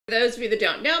For those of you that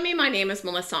don't know me, my name is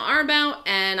Melissa Arbo,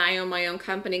 and I own my own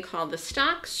company called the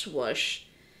stock Swoosh,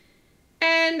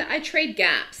 and I trade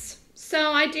gaps.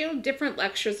 So I do different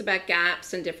lectures about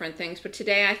gaps and different things, but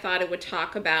today I thought I would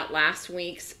talk about last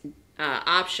week's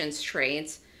options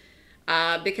trades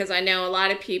because I know a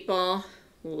lot of people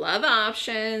love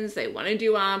options, they want to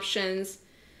do options,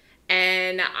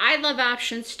 and I love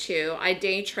options too. I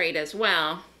day trade as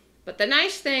well, but the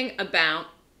nice thing about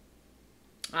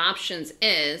options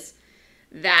is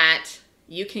that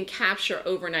you can capture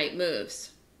overnight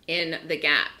moves in the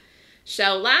gap.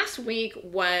 So last week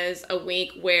was a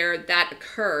week where that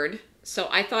occurred. So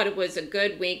I thought it was a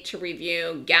good week to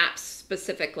review gaps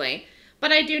specifically,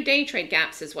 but I do day trade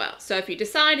gaps as well. So if you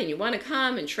decide and you want to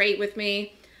come and trade with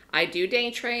me, I do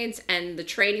day trades, and the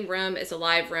trading room is a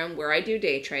live room where I do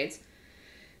day trades.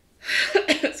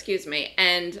 Excuse me.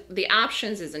 And the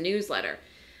options is a newsletter.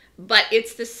 But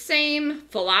it's the same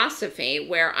philosophy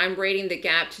where I'm rating the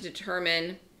gap to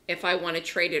determine if I want to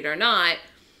trade it or not.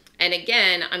 And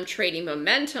again, I'm trading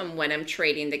momentum when I'm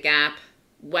trading the gap,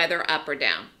 whether up or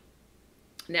down.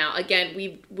 Now, again,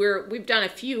 we've done a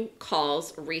few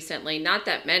calls recently, not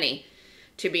that many,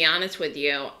 to be honest with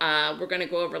you. We're going to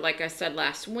go over, like I said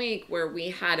last week, where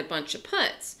we had a bunch of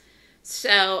puts.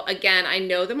 So again, I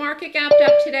know the market gapped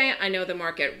up today. I know the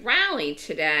market rallied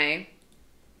today.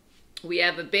 We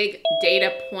have a big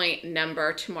data point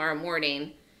number tomorrow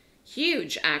morning,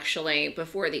 huge actually,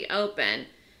 before the open.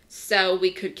 So we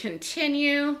could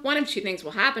continue. One of two things will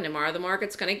happen tomorrow. The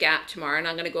market's going to gap tomorrow, and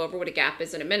I'm going to go over what a gap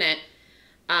is in a minute.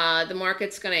 The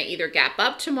market's going to either gap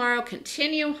up tomorrow,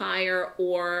 continue higher,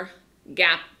 or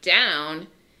gap down,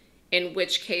 in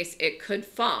which case it could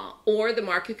fall. Or the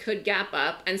market could gap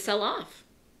up and sell off.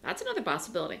 That's another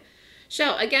possibility.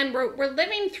 So again, we're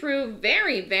living through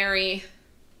very, very,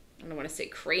 I don't want to say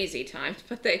crazy times,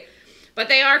 but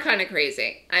they are kind of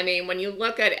crazy. I mean, when you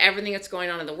look at everything that's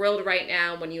going on in the world right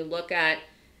now, when you look at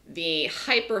the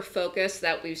hyper focus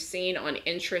that we've seen on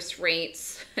interest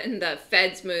rates and the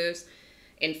Fed's moves,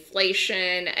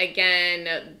 inflation,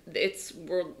 again, it's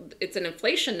an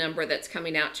inflation number that's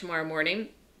coming out tomorrow morning,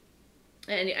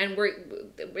 and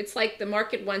it's like the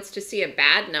market wants to see a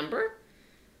bad number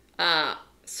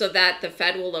so that the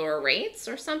Fed will lower rates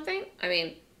or something. I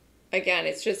mean, again,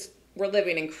 it's just, we're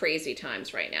living in crazy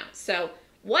times right now. So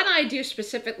what I do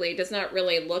specifically does not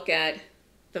really look at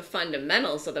the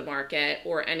fundamentals of the market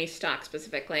or any stock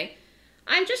specifically.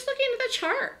 I'm just looking at the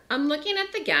chart. I'm looking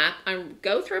at the gap. I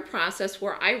go through a process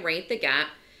where I rate the gap,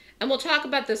 and we'll talk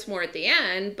about this more at the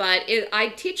end, but I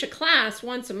teach a class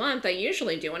once a month. I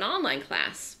usually do an online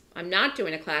class. I'm not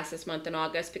doing a class this month in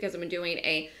August because I'm doing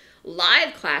a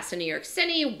live class in New York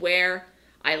City where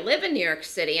I live in New York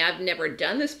City. I've never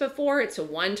done this before. It's a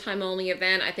one-time only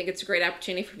event. I think it's a great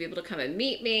opportunity for people to come and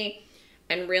meet me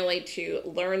and really to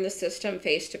learn the system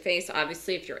face-to-face.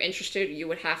 Obviously, if you're interested, you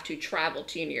would have to travel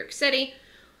to New York City.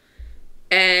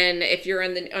 And if you're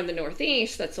on the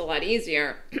Northeast, that's a lot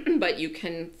easier. But you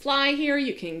can fly here,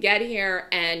 you can get here,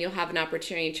 and you'll have an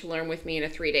opportunity to learn with me in a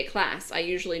 3-day class. I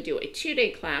usually do a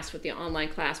 2-day class with the online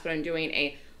class, but I'm doing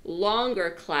a longer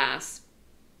class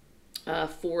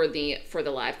for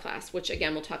the live class, which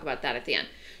again, we'll talk about that at the end.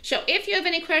 So if you have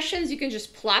any questions, you can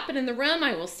just plop it in the room.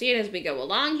 I will see it as we go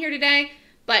along here today.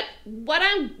 But what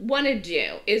I want to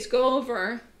do is go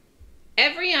over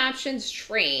every options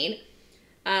trade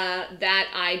that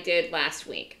I did last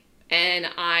week. And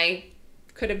I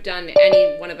could have done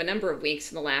any one of a number of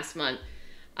weeks in the last month.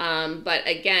 But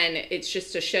again, it's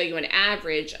just to show you an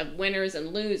average of winners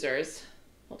and losers.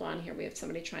 Hold on, here we have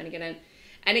somebody trying to get in.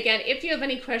 And again, if you have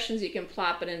any questions, you can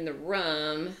plop it in the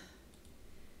room.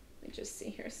 Let me just see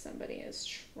here. Somebody is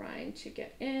trying to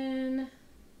get in.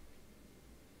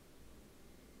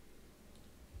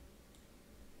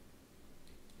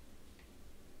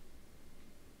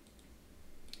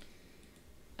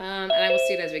 And I will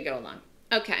see it as we go along.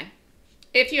 Okay.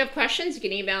 If you have questions, you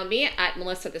can email me at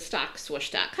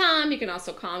melissa@thestockswoosh.com. You can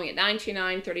also call me at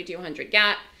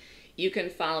 929-3200-GAP. You can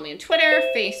follow me on Twitter,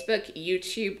 Facebook,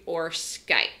 YouTube, or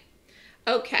Skype.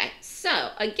 Okay,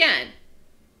 so again,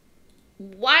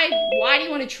 why do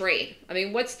you want to trade? I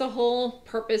mean, what's the whole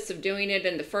purpose of doing it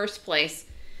in the first place?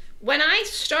 When I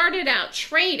started out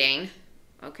trading,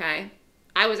 okay,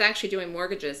 I was actually doing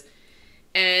mortgages.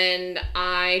 And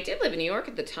I did live in New York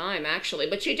at the time, actually.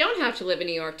 But you don't have to live in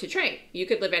New York to trade. You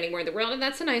could live anywhere in the world, and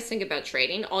that's the nice thing about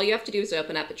trading. All you have to do is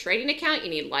open up a trading account. You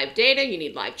need live data. You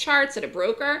need live charts at a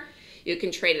broker. You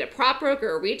can trade at a prop broker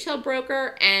or a retail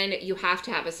broker, and you have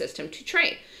to have a system to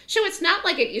trade. So it's not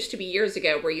like it used to be years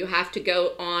ago where you have to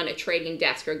go on a trading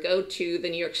desk or go to the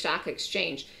New York Stock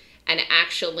Exchange and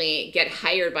actually get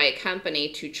hired by a company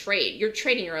to trade. You're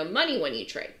trading your own money when you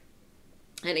trade.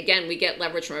 And again, we get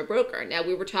leverage from a broker. Now,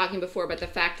 we were talking before about the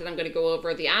fact that I'm going to go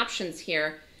over the options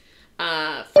here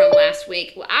from last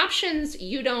week. Well, options,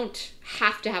 you don't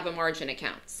have to have a margin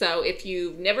account. So if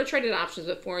you've never traded options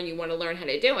before and you want to learn how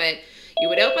to do it, you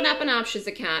would open up an options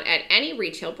account at any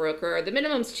retail broker. The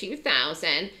minimum's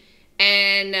 $2,000,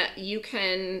 and you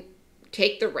can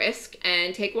take the risk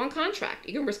and take one contract.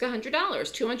 You can risk $100,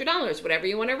 $200, whatever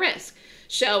you want to risk.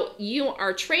 So you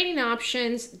are trading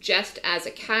options just as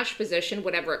a cash position,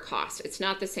 whatever it costs. It's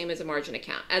not the same as a margin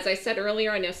account. As I said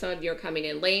earlier, I know some of you are coming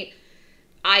in late.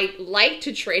 I like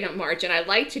to trade on margin. I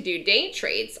like to do day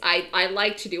trades. I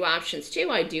like to do options too.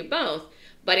 I do both.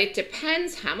 But it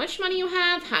depends how much money you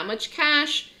have, how much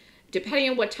cash,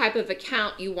 depending on what type of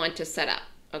account you want to set up.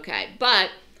 Okay, but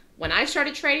when I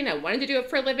started trading, I wanted to do it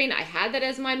for a living. I had that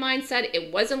as my mindset.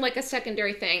 It wasn't like a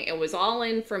secondary thing. It was all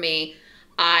in for me.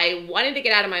 I wanted to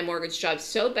get out of my mortgage job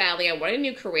so badly. I wanted a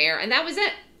new career, and that was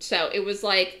it. So it was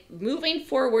like moving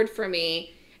forward for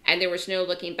me, and there was no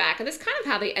looking back. And that's kind of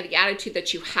how the attitude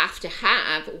that you have to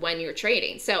have when you're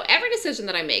trading. So every decision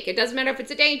that I make, it doesn't matter if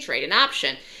it's a day trade, an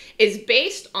option, is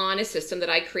based on a system that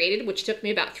I created, which took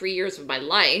me about 3 years of my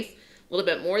life, a little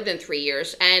bit more than 3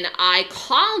 years, and I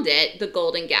called it the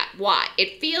golden gap. Why?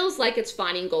 It feels like it's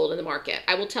finding gold in the market.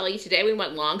 I will tell you, today we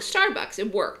went long Starbucks.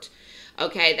 It worked.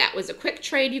 Okay, that was a quick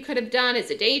trade you could have done as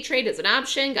a day trade, as an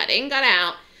option, got in, got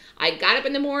out. I got up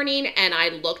in the morning and I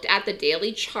looked at the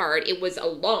daily chart. It was a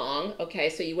long, okay,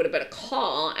 so you would have been a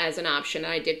call as an option.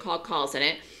 I did call calls in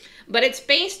it. But it's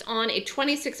based on a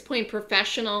 26-point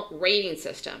professional rating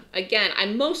system. Again,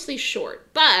 I'm mostly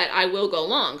short, but I will go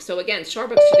long. So again,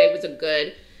 Starbucks today was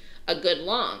a good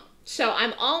long. So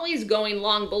I'm always going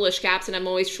long bullish gaps, and I'm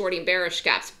always shorting bearish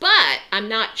gaps. But I'm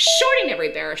not shorting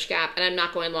every bearish gap, and I'm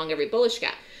not going long every bullish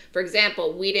gap. For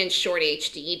example, we didn't short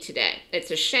HDE today. It's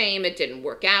a shame. It didn't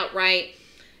work out right.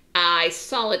 I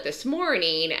saw it this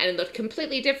morning, and it looked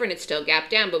completely different. It still gapped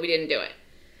down, but we didn't do it.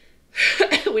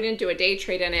 We didn't do a day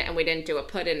trade in it, and we didn't do a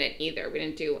put in it either. We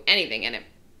didn't do anything in it.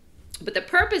 But the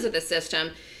purpose of the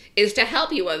system is to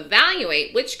help you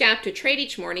evaluate which gap to trade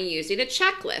each morning using a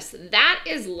checklist. That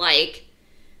is like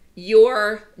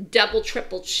your double,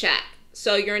 triple check.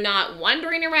 So you're not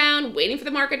wandering around, waiting for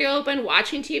the market to open,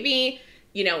 watching TV,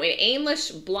 you know, in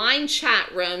aimless, blind chat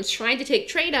rooms, trying to take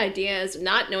trade ideas,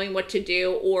 not knowing what to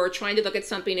do, or trying to look at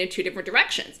something in two different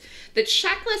directions. The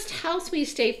checklist helps me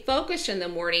stay focused in the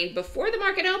morning before the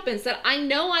market opens that I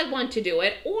know I want to do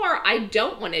it or I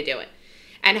don't want to do it.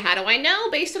 And how do I know?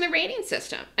 Based on the rating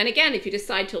system. And again, if you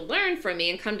decide to learn from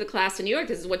me and come to class in New York,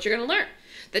 this is what you're going to learn.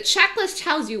 The checklist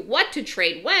tells you what to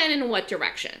trade when and in what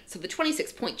direction. So the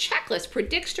 26-point checklist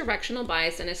predicts directional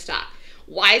bias in a stock.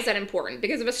 Why is that important?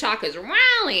 Because if a stock is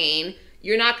rallying,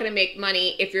 you're not going to make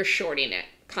money if you're shorting it.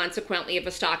 Consequently, if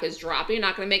a stock is dropping, you're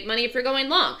not going to make money if you're going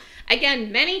long.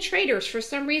 Again, many traders, for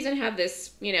some reason, have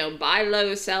this, you know, buy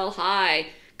low, sell high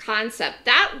concept.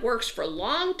 That works for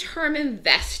long-term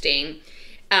investing.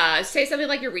 Say something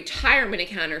like your retirement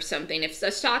account or something. If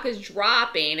the stock is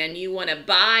dropping and you want to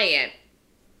buy it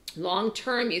long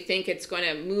term, you think it's going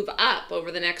to move up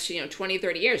over the next 20,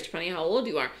 30 years, depending on how old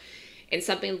you are, in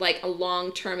something like a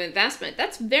long-term investment.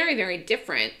 That's very, very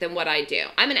different than what I do.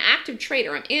 I'm an active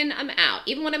trader. I'm in, I'm out.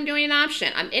 Even when I'm doing an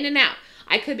option, I'm in and out.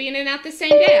 I could be in and out the same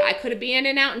day. I could be in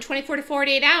and out in 24 to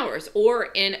 48 hours or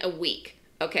in a week.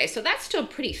 Okay, so that's still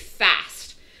pretty fast.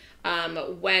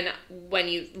 When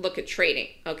you look at trading.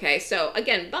 Okay, so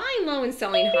again, buying low and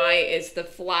selling high is the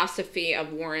philosophy of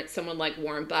someone like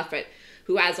Warren Buffett,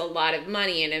 who has a lot of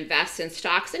money and invests in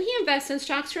stocks, and he invests in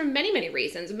stocks for many, many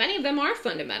reasons. Many of them are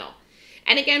fundamental.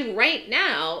 And again, right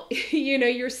now,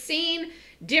 you're seeing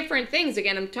different things.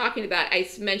 Again, I'm talking about, I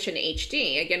mentioned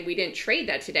HD. Again, we didn't trade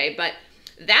that today, but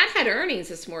that had earnings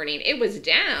this morning. It was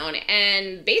down,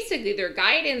 and basically their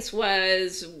guidance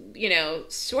was,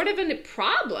 sort of a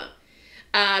problem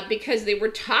because they were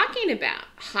talking about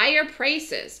higher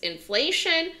prices,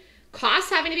 inflation,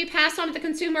 costs having to be passed on to the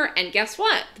consumer, and guess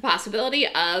what? The possibility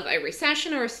of a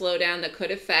recession or a slowdown that could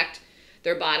affect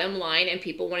their bottom line and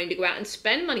people wanting to go out and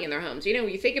spend money in their homes. When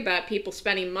you think about people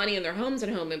spending money in their homes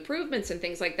and home improvements and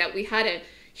things like that, we had a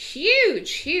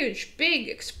huge, big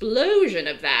explosion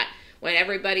of that when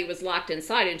everybody was locked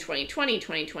inside in 2020,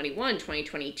 2021,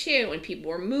 2022, and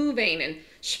people were moving and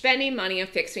spending money and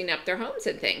fixing up their homes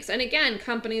and things. And again,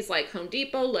 companies like Home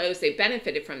Depot, Lowe's, they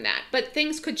benefited from that. But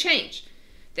things could change.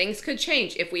 Things could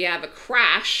change if we have a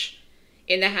crash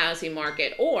in the housing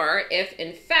market, or if,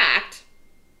 in fact,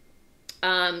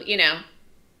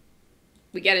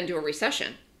 we get into a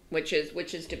recession. which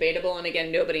is debatable. And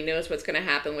again, nobody knows what's going to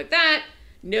happen with that.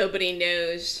 Nobody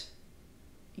knows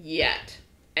yet.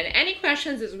 And any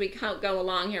questions as we go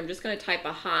along here, I'm just going to type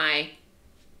a hi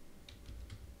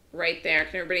right there.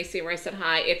 Can everybody see where I said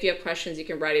hi? If you have questions, you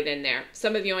can write it in there.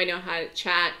 Some of you I know how to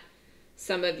chat.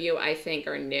 Some of you I think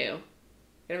are new.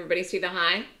 Can everybody see the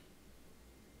hi?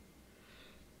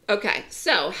 Okay,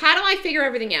 so how do I figure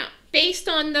everything out? Based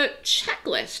on the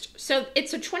checklist. So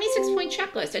it's a 26-point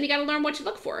checklist, and you got to learn what to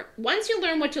look for. Once you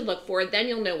learn what to look for, then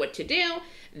you'll know what to do.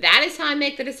 That is how I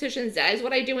make the decisions. That is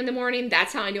what I do in the morning.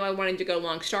 That's how I knew I wanted to go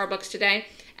long Starbucks today.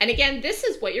 And again, this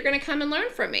is what you're going to come and learn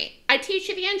from me. I teach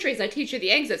you the entries, I teach you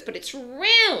the exits, but it's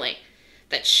really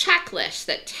the checklist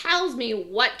that tells me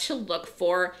what to look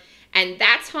for. And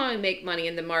that's how I make money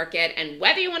in the market. And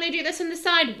whether you want to do this on the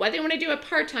side, whether you want to do it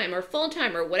part-time or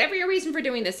full-time or whatever your reason for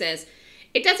doing this is,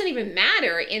 it doesn't even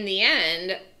matter in the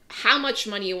end how much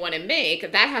money you want to make.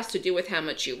 That has to do with how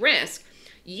much you risk.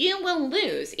 You will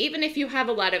lose, even if you have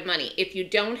a lot of money, if you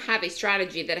don't have a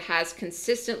strategy that has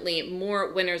consistently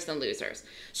more winners than losers.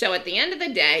 So at the end of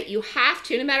the day, you have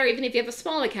to, no matter even if you have a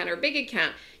small account or a big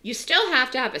account, you still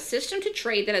have to have a system to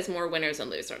trade that has more winners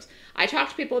than losers. I talk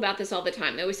to people about this all the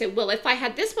time. They always say, well, if I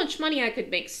had this much money, I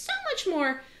could make so much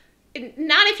more.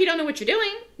 Not if you don't know what you're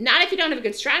doing. Not if you don't have a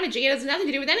good strategy. It has nothing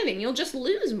to do with anything. You'll just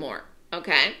lose more,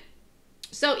 okay?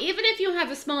 So even if you have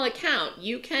a small account,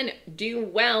 you can do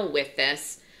well with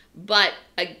this. But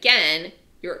again,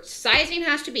 your sizing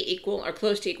has to be equal or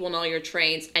close to equal in all your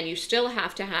trades, and you still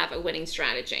have to have a winning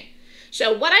strategy.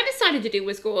 So what I decided to do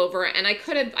was go over, and I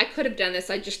could have done this,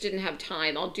 I just didn't have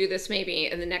time. I'll do this maybe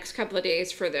in the next couple of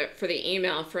days for the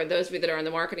email for those of you that are on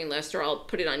the marketing list, or I'll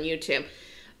put it on YouTube.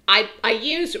 I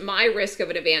used my risk of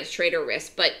an advanced trader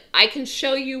risk, but I can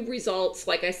show you results,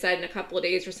 like I said, in a couple of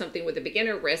days or something with a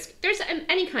beginner risk. There's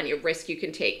any kind of risk you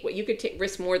can take. You could take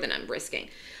risk more than I'm risking.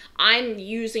 I'm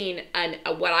using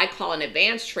what I call an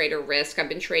advanced trader risk. I've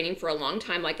been trading for a long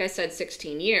time, like I said,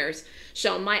 16 years.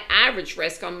 So my average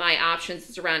risk on my options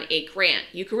is around $8,000.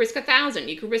 You could risk $1,000.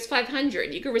 You could risk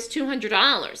 $500. You could risk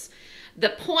 $200. The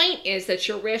point is that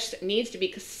your risk needs to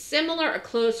be similar or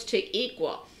close to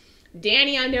equal.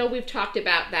 Danny, I know we've talked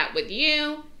about that with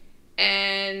you.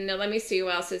 And let me see who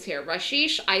else is here.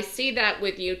 Rashish, I see that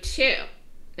with you too.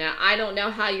 Now, I don't know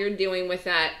how you're doing with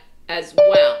that as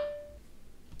well.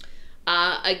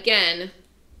 Again,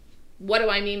 what do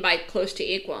I mean by close to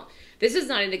equal? This is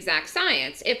not an exact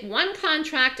science. If one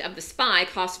contract of the SPY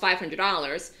costs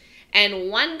 $500 and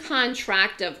one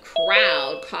contract of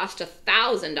crowd cost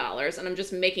 $1,000, and I'm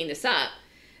just making this up,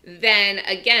 then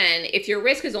again, if your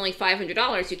risk is only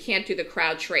 $500, you can't do the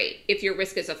crowd trade. If your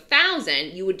risk is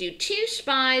 $1,000, you would do 2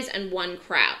 SPYs and 1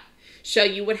 crowd. So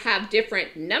you would have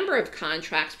different number of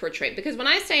contracts per trade. Because when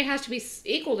I say it has to be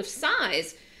equal to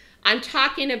size, I'm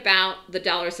talking about the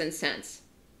dollars and cents,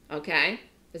 okay?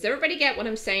 Does everybody get what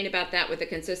I'm saying about that with the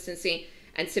consistency?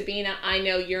 And Sabina, I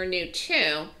know you're new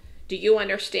too. Do you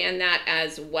understand that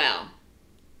as well?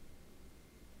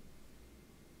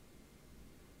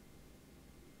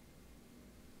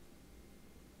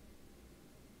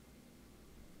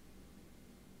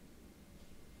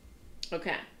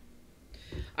 Okay.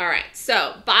 All right,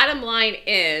 so bottom line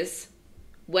is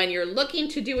when you're looking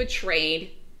to do a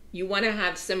trade, you want to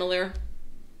have similar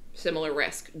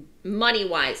risk,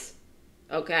 money-wise,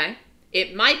 okay?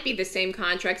 It might be the same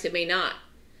contracts, it may not.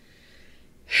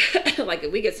 Like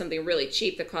if we get something really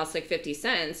cheap that costs like 50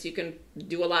 cents, you can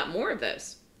do a lot more of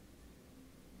those.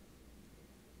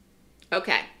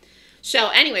 Okay, so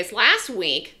anyways, last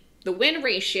week, the win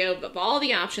ratio of all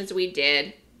the options we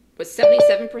did was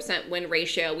 77% win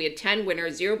ratio. We had 10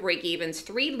 winners, 0 break-evens,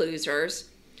 3 losers,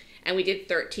 and we did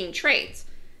 13 trades.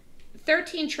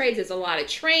 13 trades is a lot of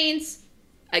trades.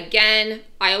 Again,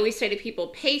 I always say to people,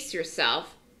 pace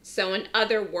yourself. So in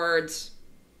other words,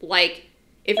 like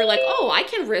if you're like, oh, I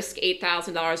can risk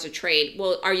 $8,000 a trade.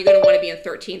 Well, are you going to want to be in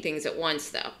 13 things at once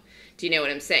though? Do you know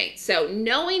what I'm saying? So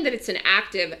knowing that it's an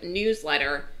active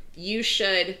newsletter, you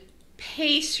should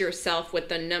pace yourself with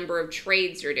the number of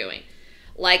trades you're doing.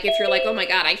 Like if you're like, oh my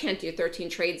God, I can't do 13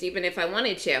 trades even if I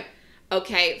wanted to.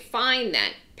 Okay, fine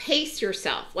then. Pace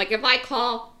yourself. Like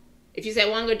if you say,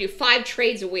 well, I'm going to do 5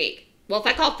 trades a week. Well, if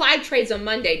I call 5 trades on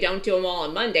Monday, don't do them all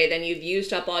on Monday, then you've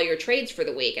used up all your trades for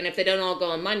the week. And if they don't all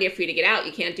go on Monday for you to get out,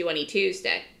 you can't do any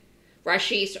Tuesday.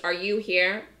 Rashish, are you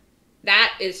here?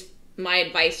 That is my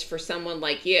advice for someone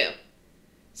like you.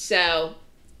 So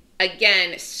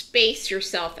again, space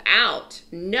yourself out,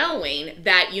 knowing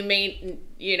that you may,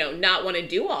 not want to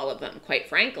do all of them, quite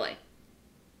frankly.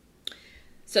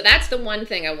 So that's the one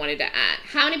thing I wanted to add.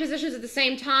 How many positions at the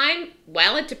same time?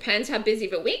 Well, it depends how busy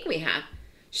of a week we have.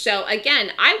 So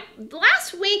again,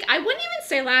 last week, I wouldn't even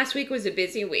say last week was a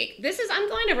busy week. I'm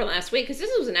going over last week because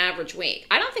this was an average week.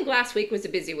 I don't think last week was a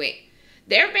busy week.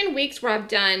 There have been weeks where I've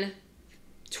done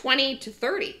 20 to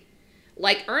 30,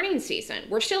 like earnings season.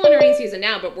 We're still in earnings season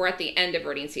now, but we're at the end of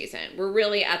earnings season. We're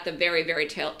really at the very, very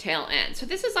tail end. So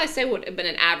this is, I say, would have been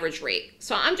an average rate.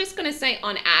 So I'm just going to say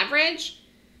on average,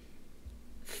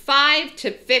 5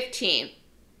 to 15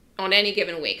 on any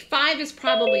given week. 5 is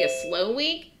probably a slow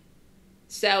week.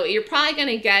 So you're probably going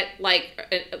to get like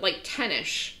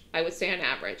 10-ish, I would say on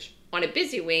average. On a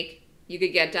busy week, you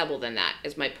could get double than that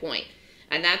is my point.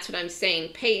 And that's what I'm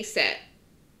saying, pace it.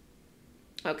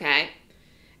 Okay?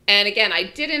 And again, I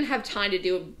didn't have time to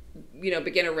do,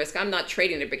 beginner risk. I'm not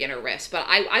trading a beginner risk, but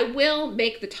I will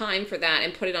make the time for that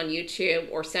and put it on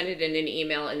YouTube or send it in an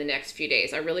email in the next few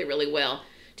days. I really, really will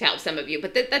to help some of you.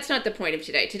 But that's not the point of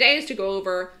today. Today is to go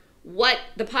over what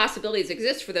the possibilities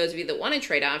exist for those of you that want to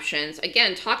trade options.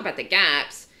 Again, talk about the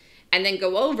gaps, and then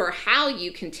go over how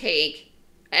you can take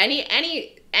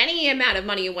any amount of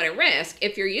money you want to risk.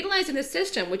 If you're utilizing the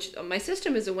system, which my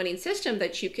system is a winning system,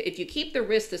 that if you keep the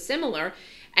risk similar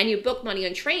and you book money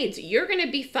on trades, you're going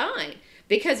to be fine.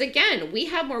 Because again, we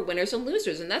have more winners and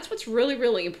losers, and that's what's really,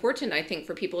 really important, I think,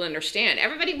 for people to understand.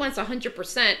 Everybody wants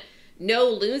 100% no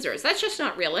losers. That's just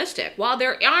not realistic. While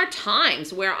there are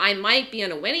times where I might be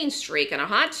on a winning streak and a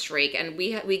hot streak, and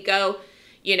we go,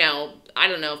 I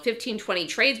don't know, 15, 20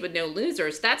 trades with no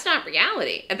losers, that's not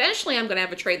reality. Eventually, I'm going to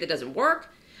have a trade that doesn't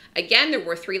work. Again, there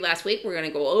were 3 last week. We're going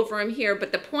to go over them here.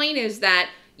 But the point is that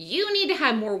you need to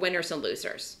have more winners and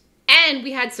losers. And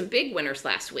we had some big winners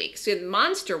last week, so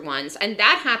monster ones, and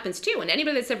that happens too. And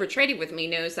anybody that's ever traded with me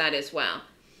knows that as well.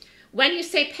 When you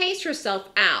say pace yourself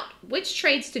out, which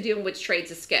trades to do and which trades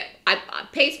to skip? I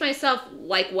pace myself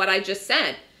like what I just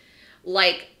said.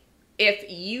 Like if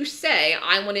you say,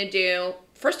 I want to do,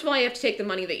 first of all, you have to take the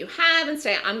money that you have and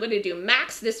say, I'm going to do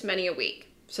max this many a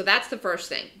week. So that's the first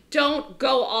thing. Don't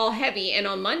go all heavy in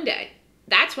on Monday.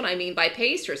 That's what I mean by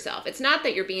pace yourself. It's not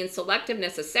that you're being selective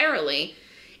necessarily.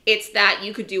 It's that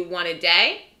you could do 1 a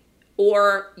day,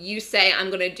 or you say, I'm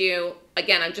going to do,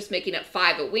 again, I'm just making up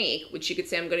 5 a week, which you could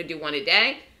say I'm going to do 1 a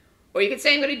day, or you could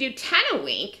say I'm going to do 10 a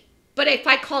week, but if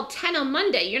I call 10 on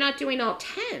Monday, you're not doing all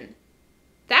 10.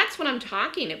 That's what I'm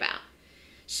talking about.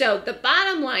 So the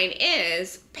bottom line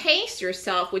is pace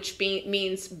yourself, which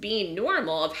means being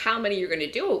normal of how many you're going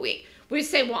to do a week. We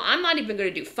say, well, I'm not even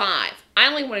going to do 5. I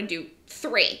only want to do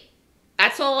 3.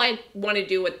 That's all I want to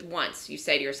do at once. You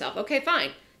say to yourself, okay, fine.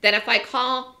 Then if I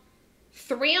call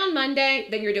 3 on Monday,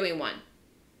 then you're doing 1.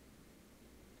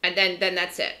 And then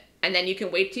that's it. And then you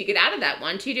can wait till you get out of that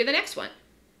one till you do the next one.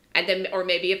 And then, or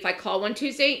maybe if I call 1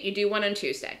 Tuesday, you do 1 on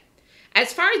Tuesday.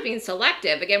 As far as being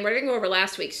selective, again, we're going to go over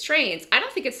last week's trades. I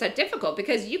don't think it's that difficult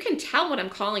because you can tell when I'm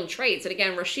calling trades. And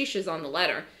again, Rashish is on the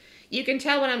letter. You can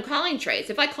tell when I'm calling trades.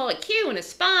 If I call a Q and a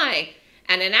SPY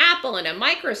and an Apple and a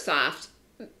Microsoft,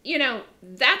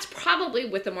 that's probably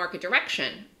with the market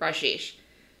direction, Rashish.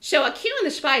 So a Q and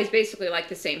the SPY is basically like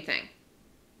the same thing.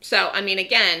 So, I mean,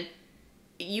 again,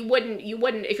 you wouldn't,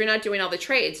 if you're not doing all the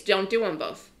trades, don't do them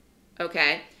both,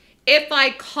 okay? If I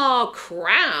call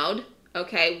crowd,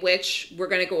 okay, which we're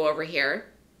going to go over here.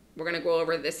 We're going to go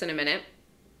over this in a minute.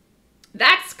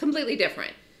 That's completely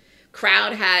different.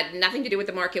 Crowd had nothing to do with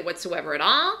the market whatsoever at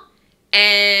all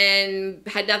and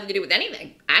had nothing to do with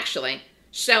anything, actually.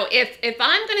 So if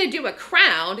I'm going to do a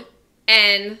crowd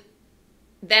and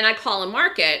then I call a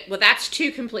market, well, that's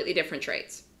 2 completely different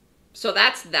trades. So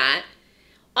that's that.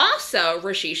 Also,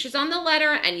 Rashish is on the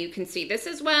letter, and you can see this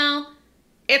as well.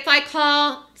 If I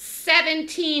call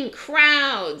 17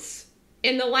 crowds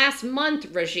in the last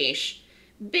month, Rashish,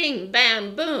 bing,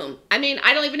 bam, boom. I mean,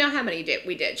 I don't even know how many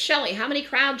we did. Shelly, how many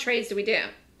crowd trades did we do?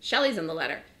 Shelly's in the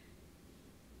letter.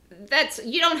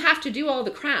 You don't have to do all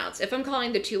the crowds. If I'm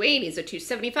calling the 280s, the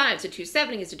 275s, the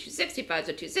 270s, the 265s,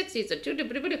 the 260s, the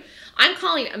 2... I'm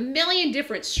calling a million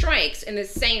different strikes in the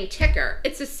same ticker.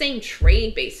 It's the same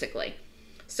trade, basically.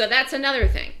 So that's another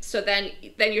thing. So then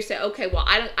you say, okay, well,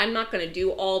 I'm not going to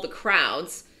do all the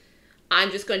crowds. I'm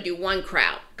just going to do 1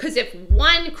 crowd. Because if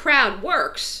 1 crowd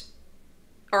works,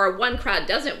 or 1 crowd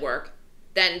doesn't work,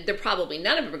 then they're probably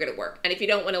none of them are going to work. And if you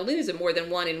don't want to lose more than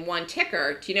 1 in 1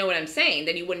 ticker, do you know what I'm saying?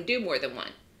 Then you wouldn't do more than 1.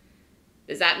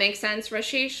 Does that make sense,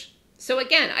 Rashish? So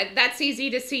again, that's easy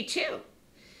to see too.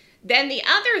 Then the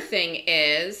other thing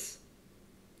is,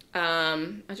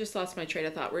 I just lost my train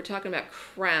of thought. We're talking about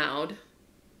crowd.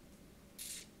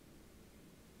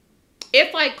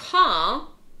 If I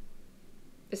call,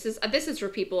 this is for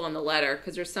people on the letter,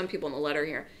 because there's some people on the letter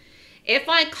here. If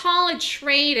I call a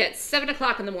trade at 7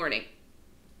 o'clock in the morning,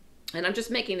 and I'm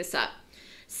just making this up,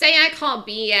 Say I call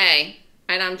BA,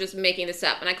 and I'm just making this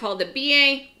up, and I call the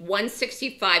BA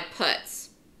 165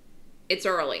 puts. It's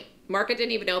early. Market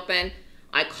didn't even open.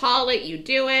 I call it, you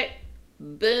do it,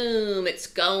 boom, it's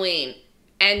going.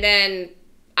 And then,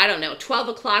 I don't know, 12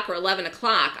 o'clock or 11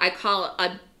 o'clock, I call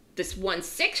this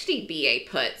 160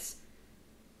 BA puts.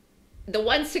 The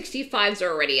 165's are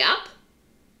already up.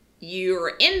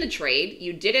 You're in the trade.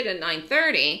 You did it at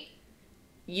 9:30.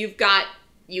 You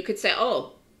could say,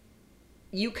 oh,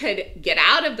 you could get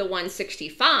out of the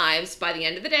 165s by the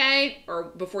end of the day or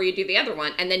before you do the other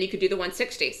one, and then you could do the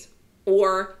 160s.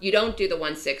 Or you don't do the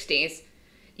 160s.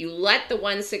 You let the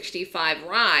 165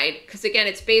 ride, because again,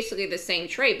 it's basically the same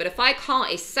trade. But if I call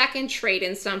a second trade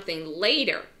in something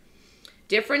later,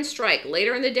 different strike,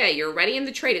 later in the day, you're already in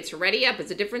the trade, it's already up,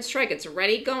 it's a different strike, it's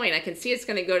already going, I can see it's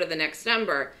going to go to the next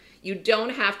number. You don't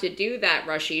have to do that,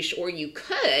 Rashish, or you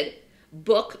could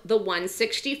book the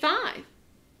 165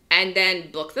 and then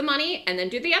book the money and then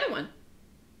do the other one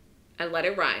and let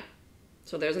it ride.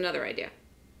 So there's another idea.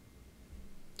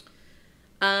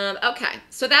 Okay,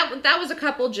 so that was a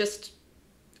couple just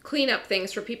cleanup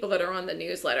things for people that are on the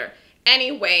newsletter.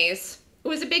 Anyways, it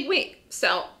was a big week.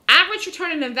 So average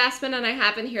return on investment, and I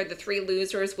have in here the 3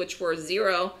 losers, which were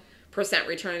 0%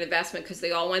 return on investment because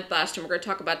they all went bust, and we're going to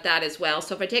talk about that as well.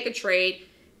 So if I take a trade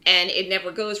and it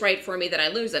never goes right for me, then I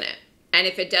lose in it. And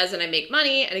if it doesn't, I make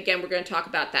money. And again, we're going to talk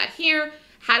about that here.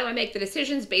 How do I make the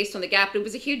decisions based on the gap? It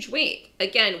was a huge week.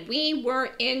 Again, we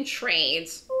were in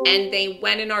trades and they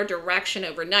went in our direction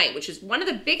overnight, which is one of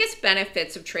the biggest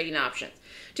benefits of trading options.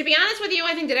 To be honest with you,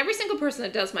 I think that every single person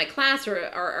that does my class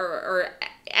or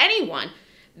anyone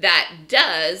that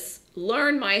does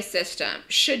learn my system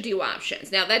should do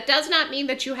options. Now, that does not mean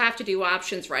that you have to do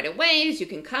options right away. You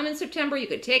can come in September, you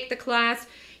can take the class,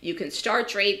 you can start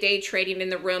day trading in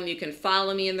the room, you can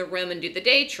follow me in the room and do the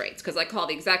day trades, because I call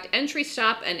the exact entry,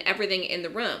 stop, and everything in the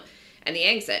room, and the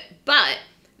exit. But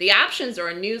the options are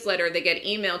a newsletter that get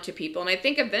emailed to people, and I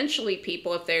think eventually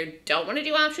people, if they don't want to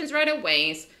do options right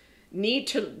away, need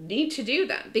to do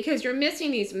them, because you're missing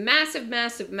these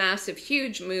massive,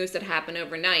 huge moves that happen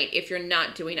overnight if you're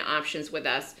not doing options with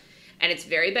us. And it's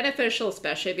very beneficial,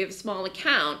 especially if you have a small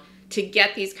account, to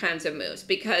get these kinds of moves,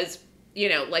 because you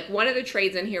know, like one of the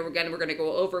trades in here we're going to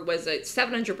go over was a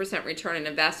 700% return on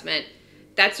investment.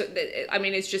 That's, I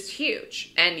mean, it's just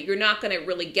huge, and you're not going to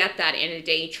really get that in a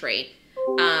day trade.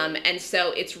 And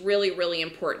so it's really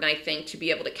important, I think, to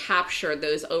be able to capture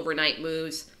those overnight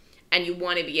moves, and you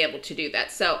want to be able to do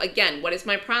that. So again, what is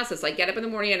my process? I get up in the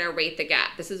morning and I rate the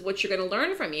gap. This is what you're going to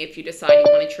learn from me if you decide you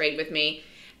want to trade with me.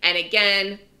 And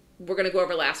again, we're going to go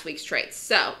over last week's trades.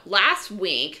 So last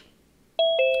week,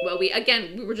 well, we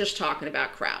were just talking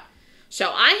about crowd.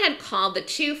 So I had called the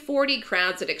 240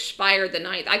 crowds that expired the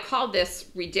 9th. I called this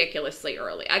ridiculously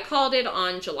early. I called it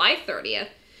on July 30th.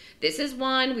 This is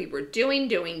one we were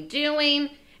doing.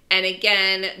 And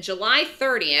again, July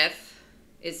 30th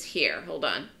is here. Hold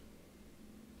on.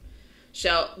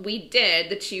 So we did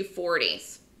the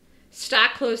 240s.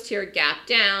 Stock closed here, gap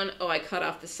down. Oh, I cut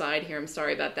off the side here. I'm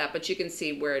sorry about that. But you can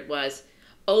see where it was.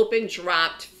 Open,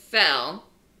 dropped, fell.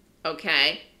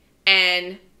 Okay.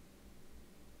 And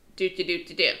do.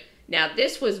 Now,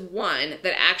 this was one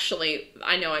that actually,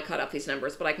 I know I cut off these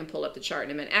numbers, but I can pull up the chart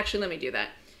in a minute. Actually, let me do that.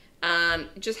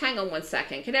 Just hang on one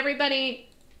second. Can everybody,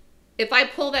 if I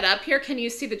pull that up here, can you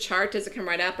see the chart? Does it come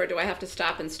right up, or do I have to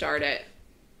stop and start it?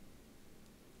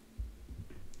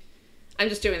 I'm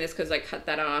just doing this because I cut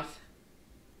that off.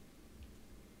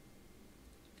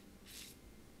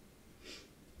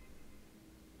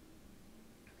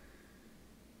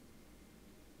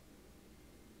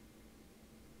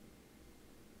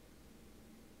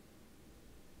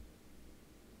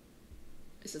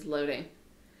 This is loading.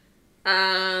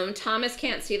 Thomas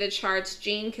can't see the charts.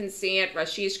 Jean can see it.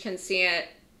 Rashish can see it.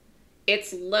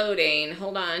 It's loading.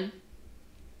 Hold on.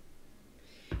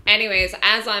 Anyways,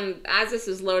 as this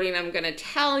is loading, I'm going to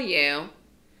tell you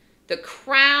the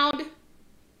crowd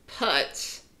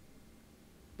puts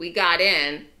we got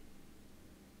in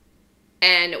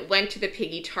and went to the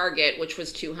piggy target, which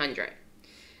was 200.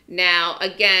 Now,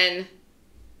 again,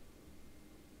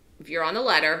 if you're on the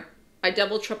letter, I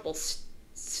double, triple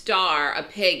star a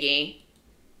piggy,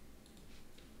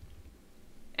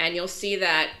 and you'll see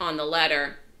that on the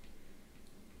letter.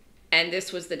 And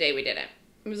this was the day we did it.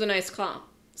 It was a nice call.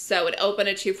 So it opened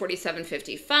at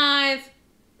 247.55,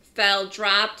 fell,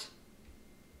 dropped,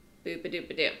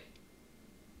 boop-a-doop-a-doo.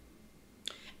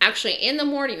 Actually, in the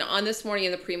morning, on this morning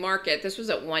in the pre-market, this was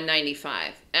at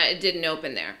 195. It didn't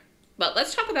open there. But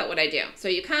let's talk about what I do. So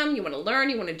you come, you want to learn,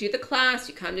 you want to do the class,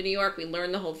 you come to New York, we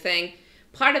learn the whole thing.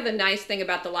 Part of the nice thing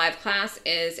about the live class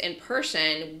is in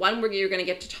person, one, where you're going to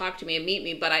get to talk to me and meet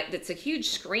me, but it's a huge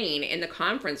screen in the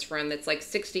conference room that's like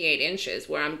 68 inches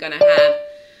where I'm going to have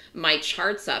my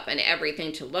charts up and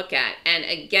everything to look at. And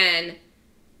again,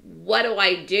 what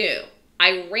do?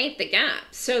 I rate the gap.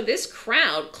 So this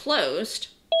crowd closed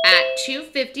at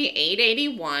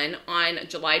 258.81 on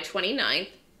July 29th.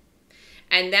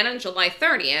 And then on July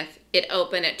 30th, it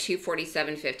opened at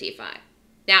 247.55.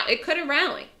 Now, it could have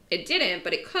rallied. It didn't,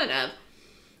 but it could have.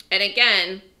 And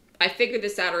again, I figured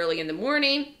this out early in the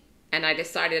morning, and I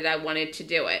decided I wanted to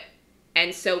do it.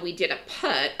 And so we did a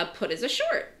put. A put is a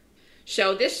short.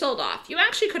 So this sold off. You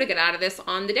actually could have got out of this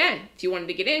on the day. If you wanted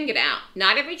to get in, get out.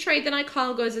 Not every trade that I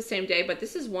call goes the same day, but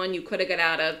this is one you could have got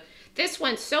out of. This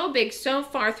went so big, so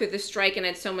far through the strike, and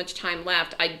had so much time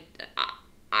left.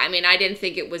 I mean, I didn't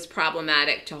think it was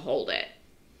problematic to hold it.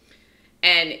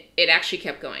 And it actually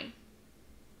kept going.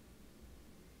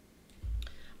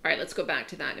 All right, let's go back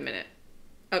to that in a minute.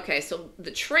 Okay, so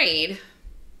the trade.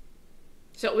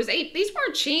 So it was these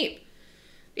weren't cheap.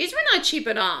 These were not cheap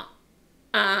at all.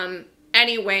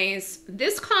 Anyways,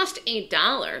 this cost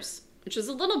 $8, which is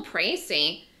a little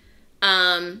pricey.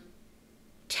 10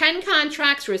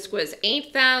 contracts, risk was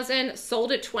 $8,000,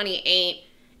 sold at $28,000.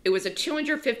 It was a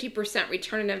 250%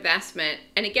 return on investment.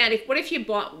 And again, what if you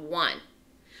bought one?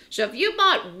 So if you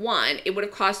bought one, it would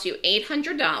have cost you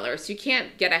 $800. You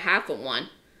can't get a half of one.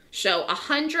 So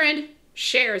 100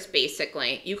 shares,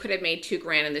 basically, you could have made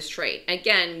 $2,000 in this trade.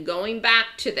 Again, going back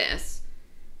to this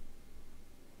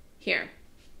here.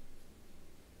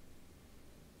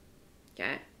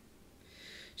 Okay.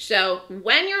 So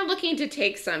when you're looking to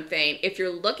take something, if you're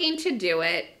looking to do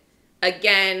it,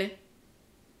 again,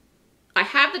 I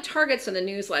have the targets in the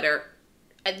newsletter.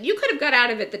 You could have got out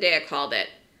of it the day I called it.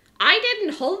 I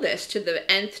didn't hold this to the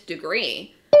nth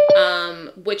degree,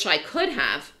 which I could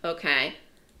have, okay,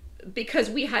 because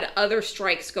we had other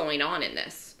strikes going on in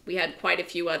this. We had quite a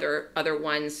few other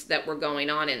ones that were going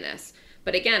on in this.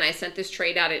 But again, I sent this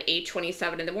trade out at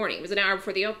 8:27 in the morning. It was an hour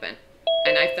before the open.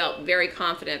 And I felt very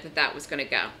confident that that was going to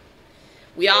go.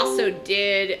 We also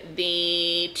did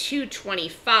the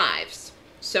 225s.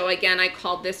 So again, I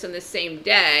called this in the same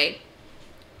day.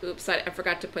 Oops, I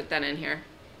forgot to put that in here.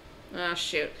 Oh,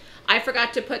 shoot. I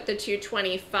forgot to put the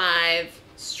 225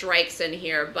 strikes in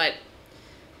here, but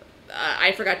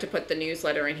I forgot to put the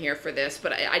newsletter in here for this,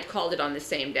 but I called it on the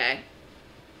same day.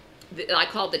 I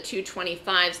called the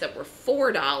 225s that were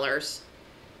 $4,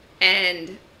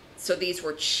 and so these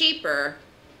were cheaper.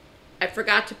 I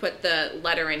forgot to put the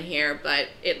letter in here, but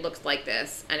it looks like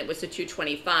this, and it was the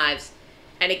 225s.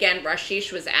 And again,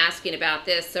 Rashish was asking about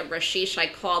this. So Rashish, I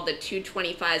called the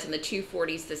 225s and the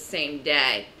 240s the same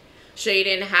day. So you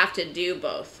didn't have to do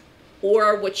both.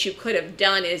 Or what you could have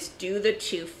done is do the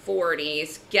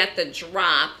 240s, get the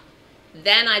drop.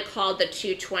 Then I called the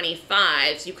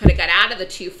 225s. You could have got out of the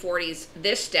 240s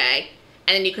this day,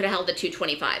 and then you could have held the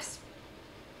 225s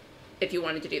if you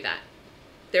wanted to do that.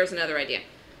 There's another idea.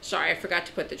 Sorry, I forgot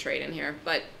to put the trade in here,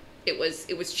 but it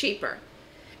was cheaper.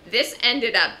 This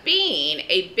ended up being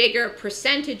a bigger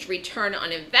percentage return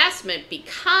on investment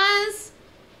because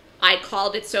I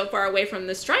called it so far away from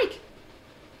the strike.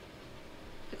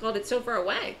 I called it so far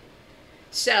away.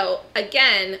 So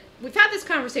again, we've had this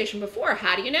conversation before.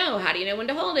 How do you know? How do you know when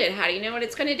to hold it? How do you know what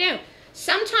it's going to do?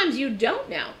 Sometimes you don't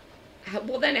know.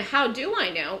 Well, then how do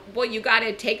I know? Well, you got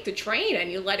to take the trade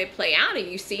and you let it play out and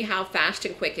you see how fast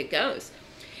and quick it goes.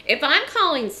 If I'm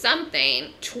calling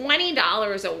something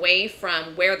 $20 away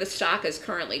from where the stock is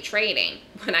currently trading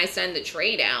when I send the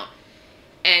trade out,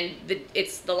 and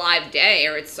it's the live day,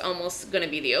 or it's almost going to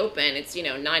be the open, it's,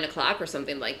 9 o'clock or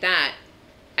something like that.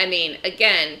 I mean,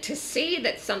 again, to see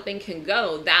that something can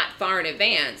go that far in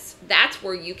advance, that's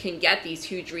where you can get these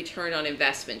huge return on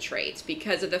investment trades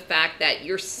because of the fact that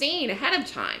you're seeing ahead of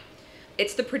time.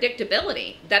 It's the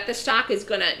predictability that the stock is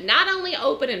going to not only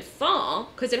open and fall,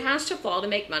 because it has to fall to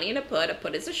make money in a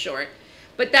put is a short,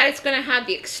 but that it's going to have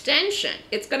the extension.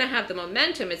 It's going to have the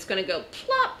momentum. It's going to go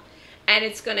plop, and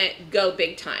it's going to go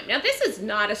big time. Now, this is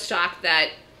not a stock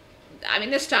that,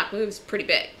 this stock moves pretty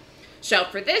big. So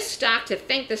for this stock to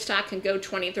think the stock can go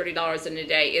 $20, $30 in a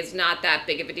day is not that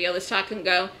big of a deal. The stock can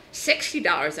go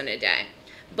 $60 in a day.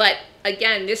 But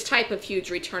again, this type of huge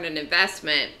return on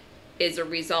investment is a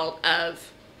result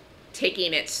of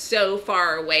taking it so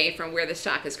far away from where the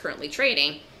stock is currently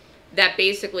trading that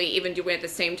basically even doing it at the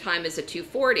same time as the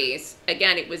 240s,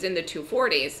 again, it was in the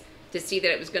 240s, to see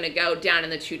that it was going to go down in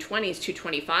the 220s,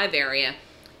 225 area.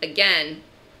 Again,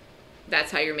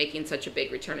 that's how you're making such a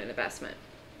big return on investment.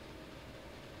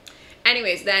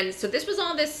 Anyways, then, so this was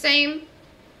all this same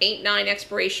 8-9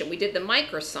 expiration. We did the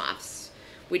Microsofts.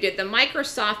 We did the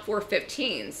Microsoft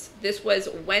 415s. This was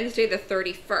Wednesday the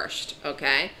 31st,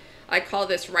 okay? I call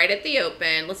this right at the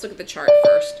open. Let's look at the chart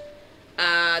first.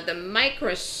 The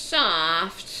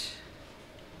Microsoft,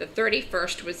 the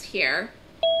 31st was here.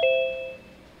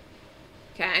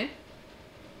 Okay.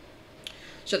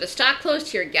 So the stock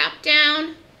closed here, gap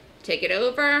down, take it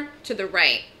over to the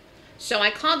right. So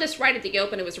I called this right at the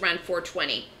open. It was around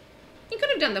 420. You could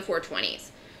have done the 420s.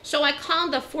 So I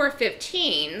called the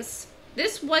 415s.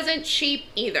 This wasn't cheap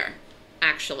either,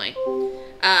 actually.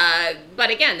 But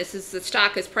again, this is the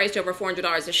stock is priced over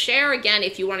 $400 a share. Again,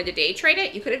 if you wanted to day trade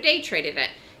it, you could have day traded it.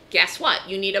 Guess what?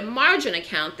 You need a margin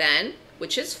account then,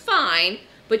 which is fine.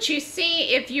 But you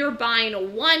see, if you're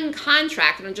buying one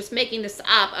contract, and I'm just making this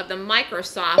up, of the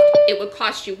Microsoft, it would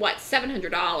cost you, what,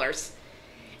 $700.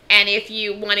 And if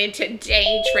you wanted to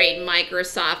day trade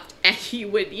Microsoft, and you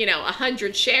would, you know,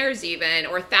 100 shares even,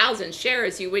 or 1,000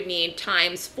 shares, you would need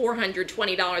times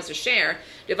 $420 a share,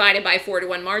 divided by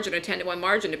 4-to-1 margin or 10-to-1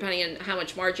 margin, depending on how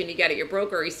much margin you get at your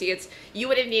broker. You see, you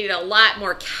would have needed a lot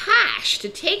more cash to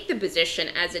take the position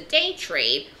as a day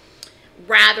trade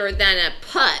rather than a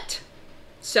put.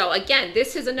 So again,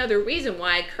 this is another reason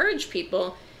why I encourage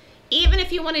people, even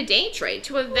if you want to day trade,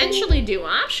 to eventually do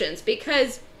options,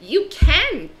 because you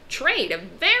can trade a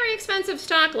very expensive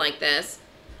stock like this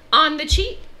on the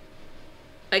cheap.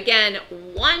 Again,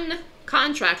 one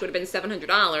contract would have been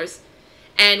 $700,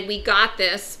 and we got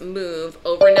this move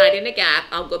overnight in a gap.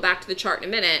 I'll go back to the chart in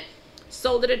a minute.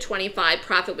 Sold it at 25.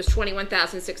 Profit was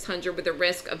 21,600 with a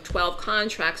risk of 12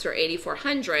 contracts or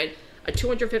 8,400. A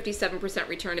 257%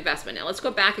 return investment. Now let's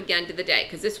go back again to the day,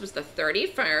 because this was the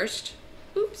 31st.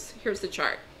 Oops, here's the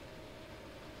chart.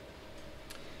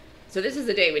 So this is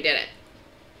the day we did it.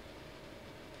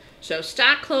 So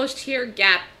stock closed here,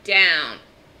 gap down.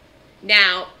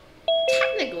 Now,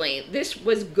 technically, this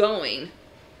was going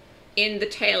in the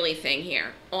taily thing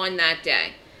here on that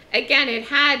day. Again, it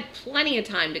had plenty of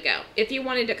time to go. If you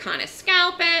wanted to kind of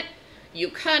scalp it, you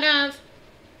could have.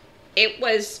 It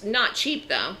was not cheap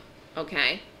though.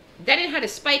 Okay, then it had a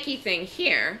spiky thing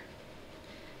here.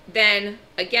 Then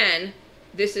again,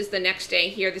 this is the next day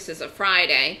here. This is a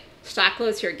Friday. Stock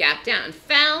closed here, gap down,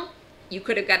 fell. You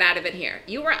could have got out of it here.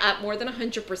 You were up more than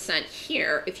 100%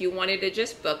 here if you wanted to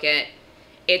just book it.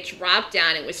 It dropped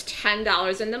down. It was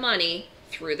 $10 in the money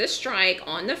through the strike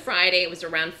on the Friday. It was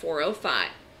around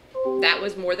 405. That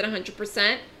was more than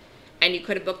 100%, and you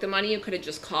could have booked the money. You could have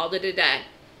just called it a day.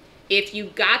 If you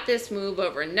got this move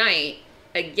overnight,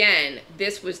 again,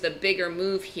 this was the bigger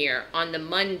move here on the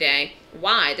Monday.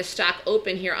 Why? The stock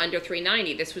opened here under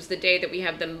 390. This was the day that we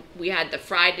had the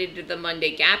Friday to the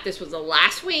Monday gap. This was the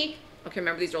last week. Okay,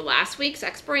 remember these are last week's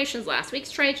expirations, last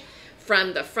week's trades.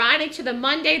 From the Friday to the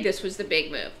Monday, this was the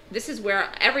big move. This is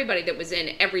where everybody that was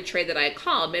in every trade that I had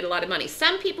called made a lot of money.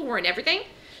 Some people were in everything.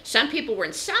 Some people were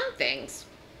in some things.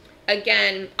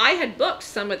 Again, I had booked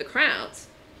some of the crowds.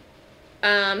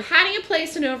 How do you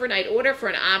place an overnight order for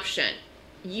an option?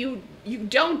 You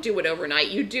don't do it overnight.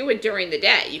 You do it during the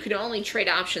day. You can only trade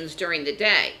options during the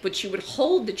day, but you would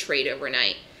hold the trade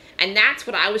overnight. And that's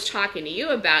what I was talking to you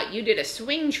about. You did a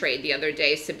swing trade the other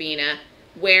day, Sabina,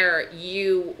 where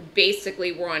you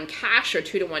basically were on cash or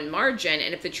 2-to-1 margin,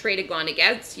 and if the trade had gone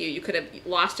against you, you could have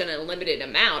lost an unlimited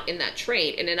amount in that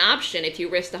trade. In an option, if you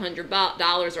risked $100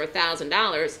 or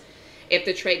 $1,000, if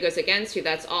the trade goes against you,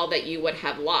 that's all that you would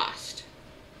have lost.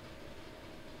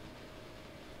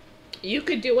 You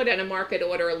could do it at a market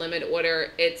order, a limit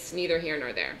order. It's neither here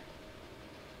nor there.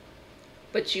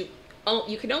 But you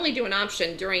can only do an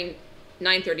option during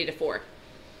 9:30 to 4.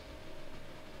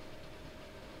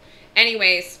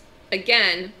 Anyways,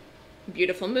 again,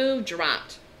 beautiful move,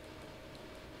 dropped.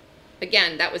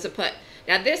 Again, that was a put.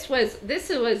 Now this was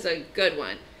a good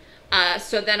one.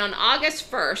 So then on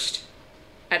August 1st,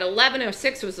 at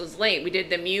 11:06 was late, we did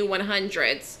the Mu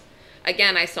 100s.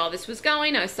 Again, I saw this was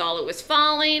going. I saw it was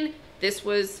falling. This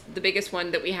was the biggest one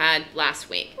that we had last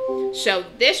week. So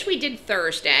this we did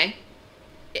Thursday.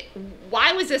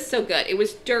 Why was this so good? It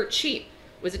was dirt cheap.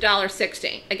 It was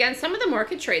 $1.60. Again, some of the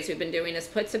market trades we've been doing as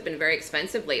puts have been very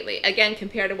expensive lately. Again,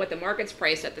 compared to what the market's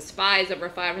priced at, the SPY is over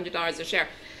 $500 a share.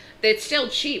 It's still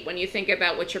cheap when you think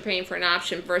about what you're paying for an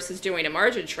option versus doing a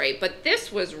margin trade. But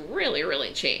this was really,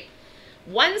 really cheap.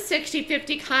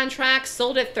 160.50 contracts,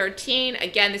 sold at 13.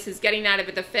 Again, this is getting out of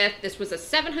it the 5th. This was a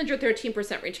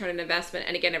 713% return on investment.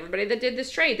 And again, everybody that did this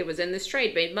trade, that was in this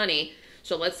trade, made money.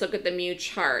 So let's look at the Mu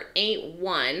chart.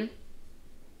 8-1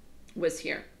 was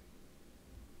here.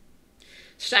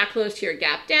 Stock closed here,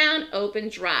 gap down, open,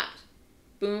 dropped.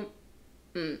 Boom.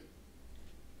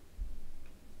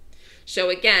 So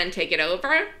again, take it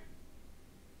over.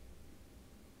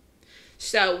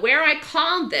 So where I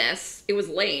called this, it was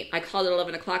late. I called at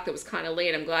 11 o'clock. That was kind of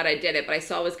late. I'm glad I did it, but I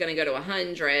saw it was going to go to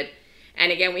 100.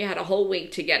 And again, we had a whole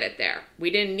week to get it there.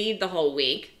 We didn't need the whole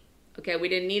week. Okay, we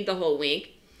didn't need the whole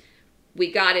week.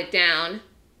 We got it down.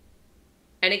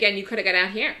 And again, you could have got out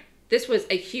here. This was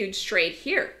a huge trade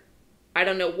here. I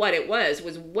don't know what it was. It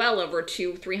was well over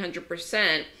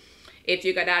 300% if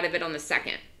you got out of it on the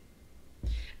second.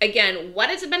 Again, what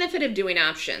is the benefit of doing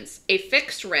options? A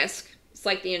fixed risk. It's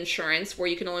like the insurance where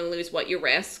you can only lose what you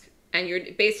risk. And you're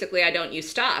basically, I don't use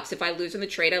stops. If I lose in the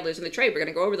trade, I lose in the trade. We're going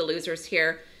to go over the losers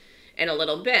here in a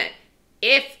little bit.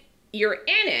 If you're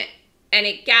in it and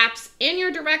it gaps in your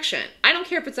direction, I don't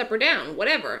care if it's up or down,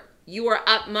 whatever, you are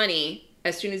up money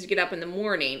as soon as you get up in the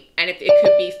morning. And if it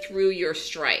could be through your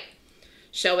strike.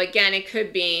 So again, it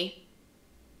could be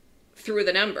through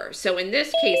the number. So in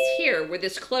this case here, where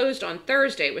this closed on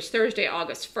Thursday, it was Thursday,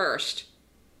 August 1st.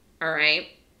 All right.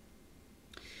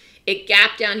 It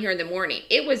gapped down here in the morning.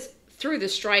 It was through the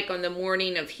strike on the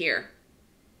morning of here.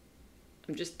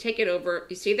 I'm just take it over.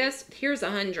 You see this? Here's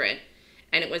 100,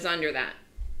 and it was under that.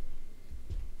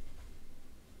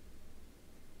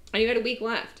 And you had a week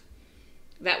left.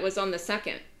 That was on the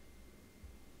 2nd.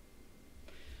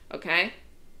 Okay?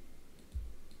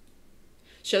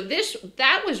 So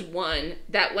that was one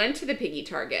that went to the piggy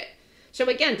target. So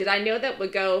again, did I know that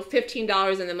would go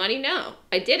 $15 in the money? No,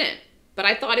 I didn't. But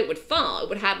I thought it would fall. It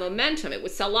would have momentum. It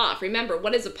would sell off. Remember,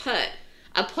 what is a put?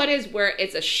 A put is where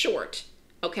it's a short.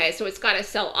 Okay, so it's got to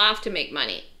sell off to make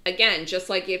money. Again, just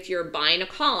like if you're buying a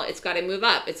call, it's got to move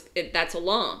up. That's a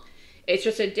long. It's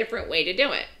just a different way to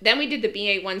do it. Then we did the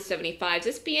BA 175s.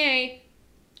 This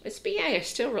BA, I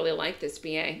still really like this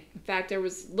BA. In fact, I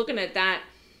was looking at that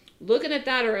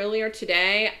earlier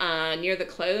today near the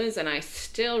close, and I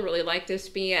still really like this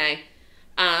BA.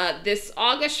 This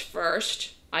August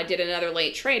 1st, I did another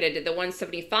late trade. I did the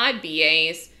 175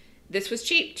 BAs. This was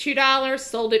cheap, $2,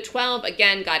 sold at 12.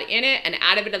 Again, got in it and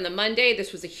out of it on the Monday.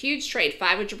 This was a huge trade,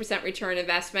 500% return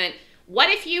investment. What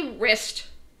if you risked,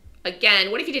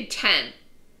 again, what if you did 10?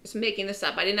 Just making this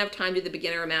up. I didn't have time to do the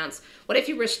beginner amounts. What if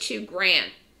you risked $2,000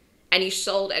 and you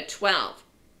sold at 12?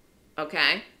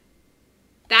 Okay?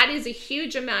 That is a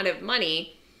huge amount of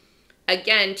money,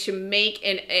 again, to make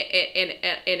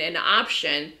an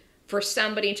option for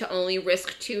somebody to only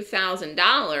risk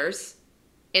 $2,000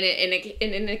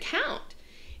 in an account.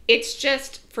 It's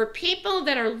just for people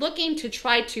that are looking to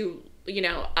try to,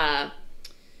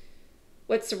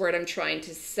 what's the word I'm trying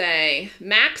to say?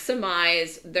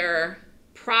 Maximize their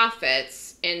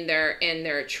profits in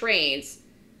their trades,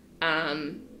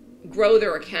 grow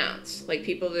their accounts. Like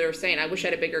people that are saying, I wish I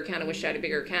had a bigger account, I wish I had a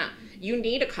bigger account. You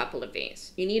need a couple of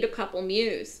these. You need a couple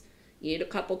Mews. You need a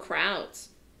couple crowds.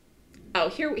 Oh,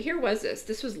 here was this.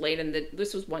 This was late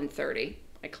this was 1:30.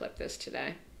 I clipped this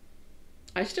today.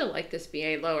 I still like this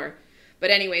BA lower. But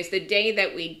anyways, the day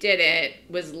that we did it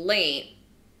was late.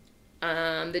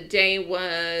 The day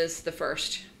was the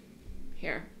 1st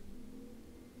here.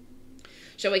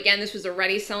 So again, this was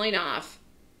already selling off.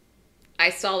 I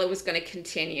saw it was going to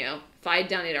continue. If I had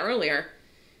done it earlier,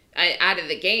 out of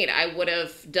the gate, I would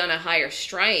have done a higher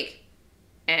strike.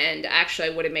 And actually,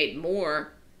 I would have made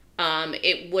more.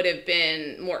 It would have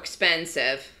been more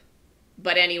expensive.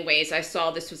 But anyways, I saw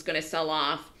this was going to sell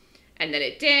off. And then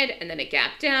it did. And then it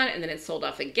gapped down. And then it sold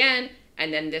off again.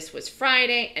 And then this was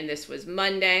Friday. And this was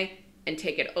Monday. And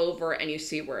take it over. And you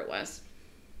see where it was.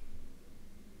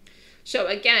 So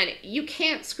again, you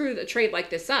can't screw the trade like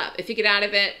this up. If you get out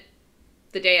of it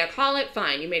the day I call it,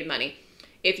 fine, you made money.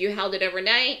 If you held it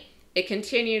overnight, it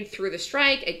continued through the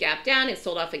strike, it gapped down, it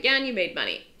sold off again, you made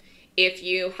money. If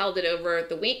you held it over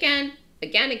the weekend,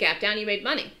 again, it gapped down, you made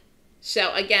money.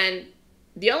 So again,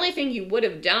 the only thing you would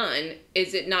have done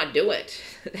is it not do it,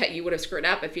 that you would have screwed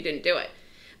up if you didn't do it.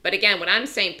 But again, when I'm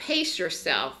saying pace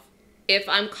yourself, if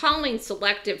I'm calling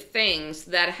selective things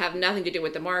that have nothing to do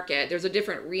with the market, there's a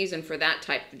different reason for that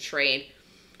type of trade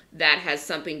that has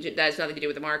nothing to do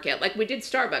with the market. Like we did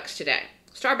Starbucks today.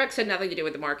 Starbucks had nothing to do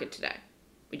with the market today.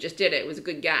 We just did it. It was a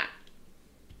good gap.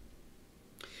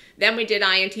 Then we did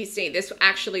INTC. This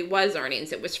actually was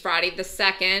earnings. It was Friday the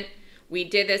 2nd. We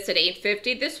did this at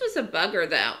 8.50. This was a bugger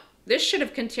though. This should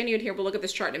have continued here. We'll look at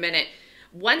this chart in a minute.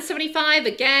 175,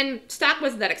 again, stock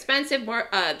wasn't that expensive.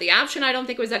 The option I don't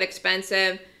think was that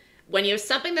expensive. When you have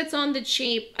something that's on the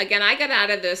cheap, again, I got out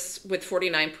of this with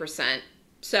 49%.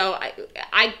 So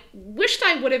I wished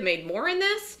I would have made more in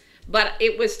this, but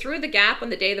it was through the gap on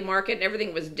the day the market and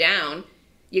everything was down.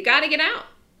 You got to get out.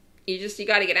 You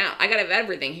got to get out. I got to have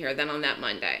everything here then on that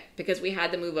Monday because we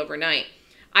had the move overnight.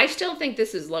 I still think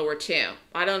this is lower too.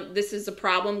 This is a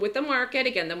problem with the market.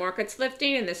 Again, the market's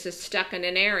lifting and this is stuck in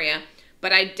an area.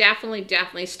 But I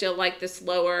definitely still like this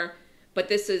lower. But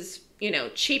this is, you know,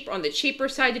 cheap on the cheaper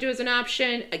side to do as an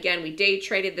option. Again, we day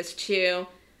traded this too.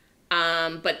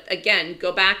 But again,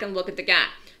 go back and look at the gap.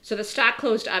 So the stock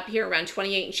closed up here around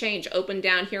 28 and change, opened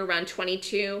down here around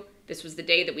 22. This was the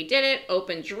day that we did it.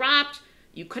 Open, dropped.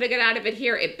 You could have got out of it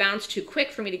here. It bounced too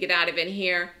quick for me to get out of it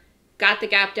here. Got the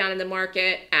gap down in the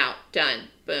market. Out. Done.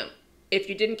 Boom. If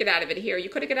you didn't get out of it here, you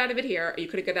could have got out of it here, or you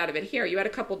could have got out of it here. You had a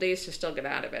couple days to still get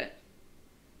out of it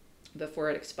before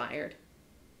it expired.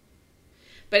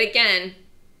 But again,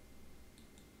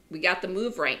 we got the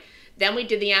move right. Then we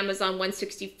did the Amazon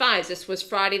 165s. This was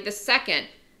Friday the 2nd.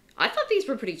 I thought these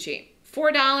were pretty cheap.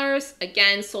 $4,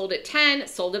 again, sold at 10,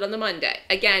 sold it on the Monday.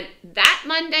 Again, that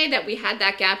Monday that we had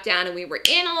that gap down and we were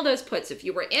in all those puts, if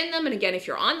you were in them, and again, if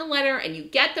you're on the ladder and you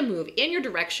get the move in your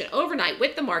direction overnight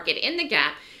with the market in the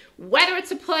gap, whether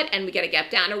it's a put and we get a gap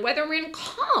down or whether we're in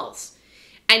calls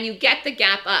and you get the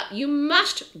gap up,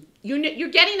 you're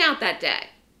getting out that day.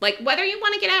 Like whether you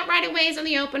want to get out right away is on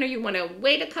the open or you want to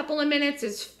wait a couple of minutes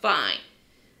is fine.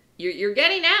 You're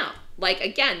getting out. Like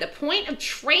again, the point of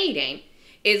trading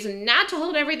is not to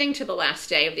hold everything to the last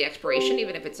day of the expiration,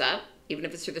 even if it's up, even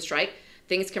if it's through the strike.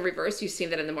 Things can reverse. You've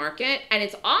seen that in the market. And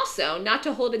it's also not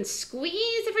to hold and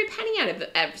squeeze every penny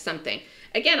out of something.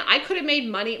 Again, I could have made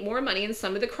more money in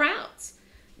some of the crowds.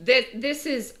 This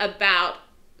is about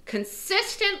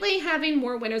consistently having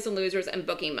more winners and losers and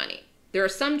booking money. There are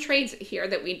some trades here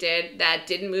that we did that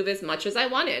didn't move as much as I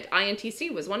wanted.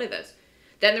 INTC was one of those.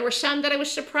 Then there were some that I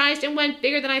was surprised and went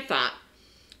bigger than I thought.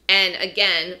 And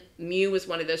again, Mu was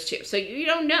one of those too. So you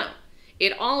don't know.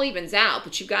 It all evens out,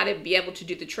 but you've got to be able to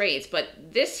do the trades.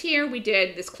 But this here we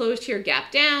did, this closed here,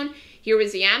 gap down. Here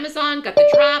was the Amazon, got the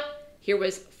drop. Here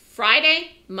was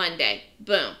Friday, Monday,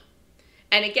 boom.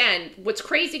 And again, what's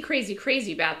crazy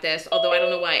about this, although I don't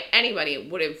know why anybody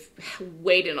would have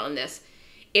waited on this,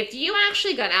 if you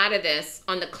actually got out of this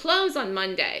on the close on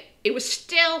Monday, it was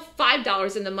still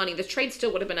 $5 in the money. The trade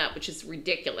still would have been up, which is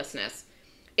ridiculousness.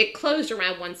 It closed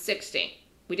around 160.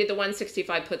 We did the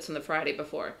 165 puts on the Friday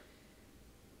before.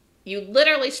 You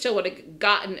literally still would have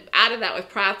gotten out of that with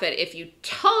profit if you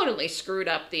totally screwed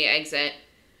up the exit.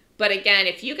 But again,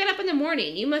 if you get up in the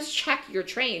morning, you must check your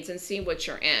trades and see what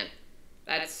you're in.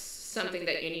 That's something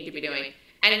that you need to be doing.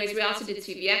 Anyways, we also did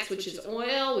CVX, which is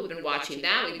oil. We've been watching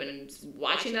that. We've been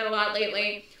watching that a lot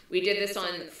lately. We did this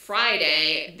on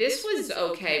Friday. This was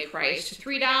okay priced.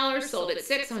 $3, sold at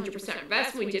 $6, 100%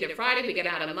 investment. We did it Friday. We got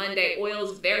out on Monday.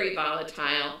 Oil's very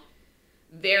volatile.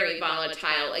 Very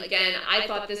volatile. Again, I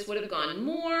thought this would have gone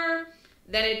more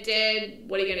than it did.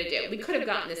 What are you going to do? We could have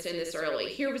gotten this in this early.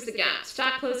 Here was the gap.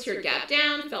 Stock closed here, gap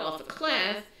down, fell off a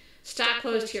cliff. Stock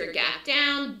closed here, gap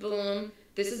down, boom.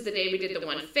 This is the day we did the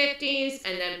 150s,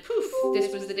 and then poof,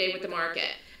 this was the day with the market.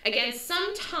 Again,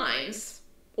 sometimes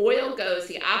oil goes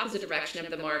the opposite direction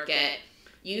of the market.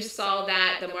 You saw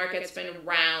that the market's been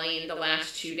rallying the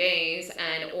last 2 days,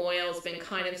 and oil's been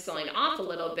kind of selling off a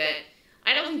little bit.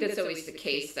 I don't think that's always the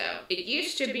case, though. It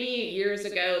used to be years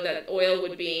ago that oil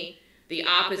would be the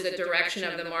opposite direction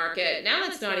of the market. Now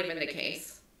that's not even the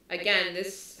case. Again,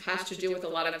 this has to do with a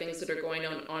lot of things that are going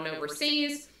on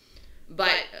overseas,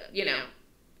 but, you know,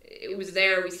 it was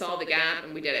there, we saw the gap,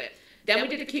 and we did it. Then we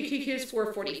did the QQQs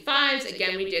 445s.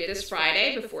 Again, we did this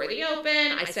Friday before the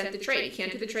open. I sent the trade. You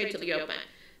can't do the trade till the open.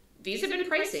 These have been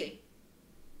pricey.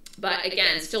 But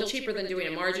again, still cheaper than doing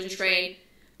a margin trade.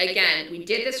 Again, we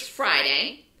did this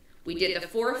Friday. We did the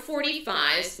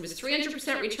 445s. It was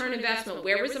 300% return investment.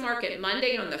 Where was the market?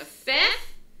 Monday on the 5th.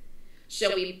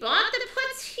 So we bought the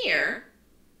puts here.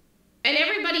 And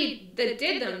everybody that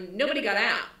did them, nobody got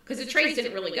out. Because the trades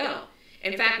didn't really go.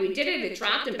 In fact, we did it, it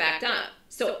dropped and backed up.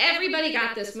 So everybody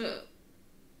got this move,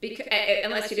 because,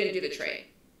 unless you didn't do the trade.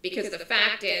 Because the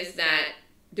fact is that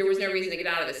there was no reason to get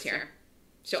out of this here.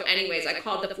 So anyways, I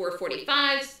called the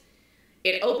 445s.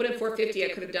 It opened at 450. I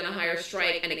could have done a higher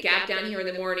strike and a gap down here in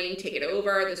the morning, take it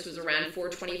over. This was around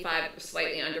 425,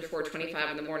 slightly under 425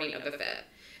 in the morning of the 5th.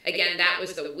 Again, that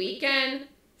was the weekend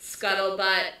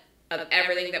scuttlebutt of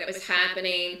everything that was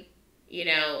happening. You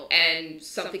know, and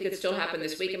something could still happen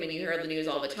this week. I mean, you hear the news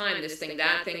all the time, this thing,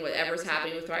 that thing, whatever's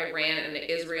happening with Iran and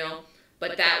Israel.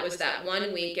 But that was that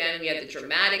one weekend. We had the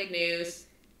dramatic news,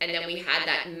 and then we had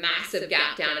that massive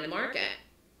gap down in the market.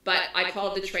 But I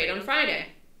called the trade on Friday.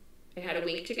 It had a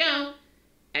week to go,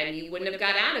 and you wouldn't have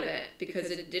got out of it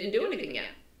because it didn't do anything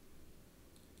yet.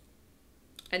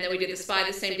 And then we did the SPY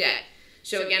the same day.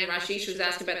 So again, Rashish was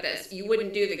asked about this. You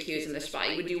wouldn't do the Qs in the SPY.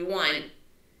 You would do one.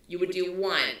 You would do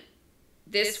one.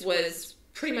 This was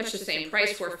pretty much the same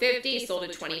price, 450, sold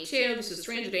at 22. This was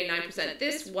 389%.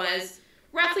 This was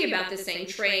roughly about the same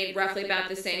trade, roughly about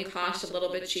the same cost, a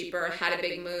little bit cheaper, had a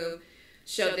big move.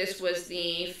 So this was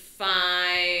the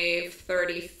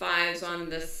 535s on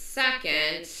the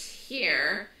second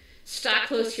here. Stock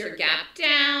closed here, gap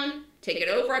down, take it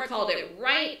over. I called it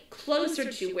right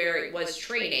closer to where it was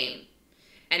trading.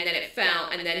 And then it fell,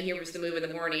 and then here was the move in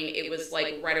the morning. It was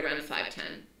like right around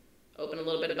 510. Open a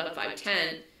little bit above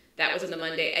 510. That was on the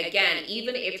Monday. Again,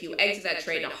 even if you exit that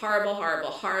trade, a horrible, horrible,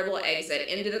 horrible exit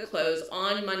into the close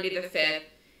on Monday the 5th,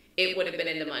 it would have been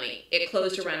in the money. It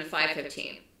closed around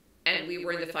 515, and we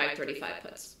were in the 535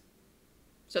 puts.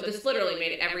 So this literally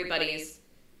made everybody's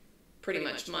pretty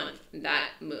much month, that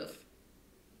move.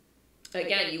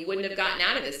 Again, you wouldn't have gotten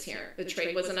out of this here. The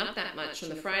trade wasn't up that much on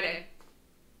the Friday.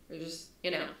 It was just,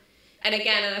 you know. And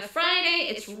again, on a Friday,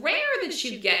 it's rare that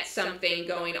you get something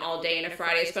going all day on a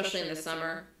Friday, especially in the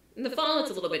summer. In the fall, it's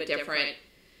a little bit different.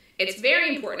 It's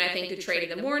very important, I think, to trade in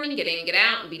the morning, get in, get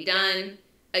out, and be done.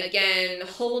 Again,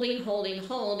 holding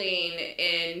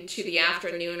into the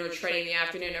afternoon or trading the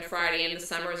afternoon or Friday in the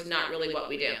summer is not really what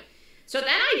we do. So then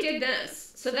I did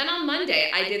this. So then on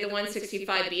Monday, I did the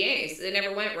 165 BAs. It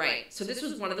never went right. So this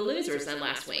was one of the losers then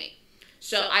last week.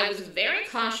 So I was very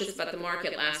cautious about the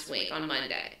market last week on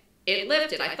Monday. It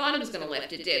lifted. I thought it was going to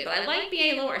lift. It did. But I like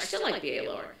BA lower. I still like BA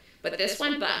lower. But this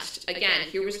one bust. Again,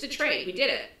 here was the trade. We did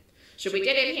it. So we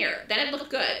did it here. Then it looked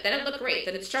good. Then it looked great.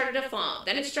 Then it started to fall.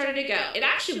 Then it started to go. It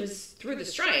actually was through the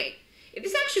strike.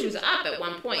 This actually was up at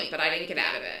one point, but I didn't get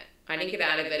out of it.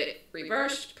 It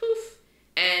reversed, poof,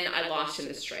 and I lost in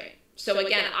this trade. So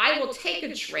again, I will take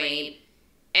a trade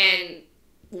and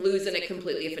lose in it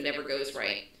completely if it never goes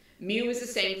right. Mu is the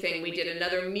same thing. We did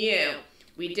another mu.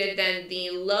 We did then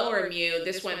the lower mu.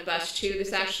 This went bust too.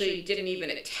 This actually didn't even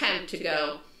attempt to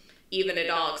go even at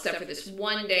all, except for this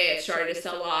one day it started to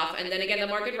sell off, and then again the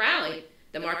market rallied.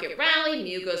 The market rallied,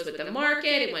 mu goes with the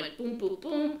market, it went boom, boom,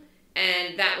 boom,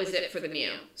 and that was it for the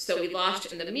mu. So we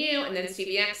lost in the mu, and then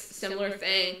CVX, similar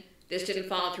thing. This didn't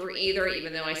follow through either,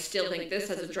 even though I still think this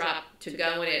has a drop to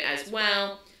go in it as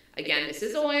well. Again, this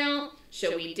is oil,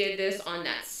 so we did this on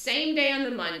that same day on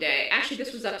the Monday. Actually,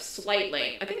 this was up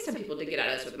slightly. I think some people did get out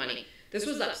of this with money. This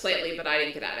was up slightly, but I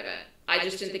didn't get out of it. I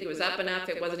just didn't think it was up enough.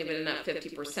 It wasn't even enough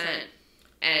 50%.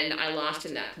 And I lost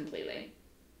in that completely.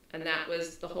 And that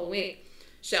was the whole week.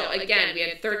 So again, we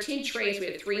had 13 trades, we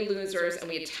had 3 losers, and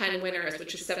we had 10 winners,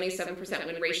 which is 77%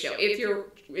 win ratio.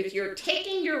 If you're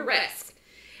taking your risk,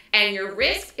 and your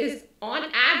risk is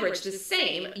on average the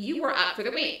same, you were up for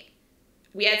the week.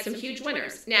 We had some huge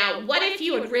winners. Now, what if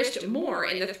you had risked more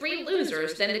in the 3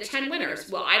 losers than the 10 winners?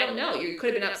 Well, I don't know. You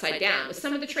could have been upside down. With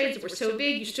some of the trades that were so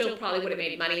big, you still probably would have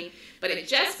made money. But it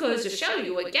just goes to show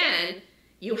you, again,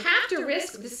 you have to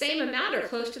risk the same amount or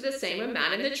close to the same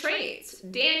amount in the trades.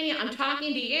 Danny, I'm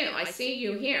talking to you. I see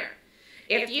you here.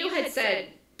 If you had said,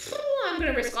 I'm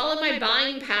going to risk all of my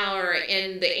buying power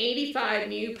in the 85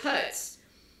 new puts,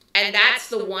 and that's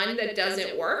the one that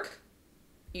doesn't work,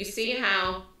 you see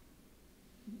how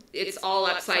it's all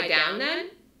upside down then?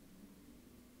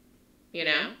 You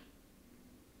know?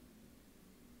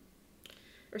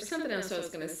 Or something else I was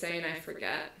going to say and I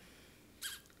forget.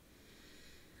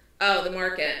 Oh, the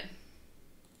market.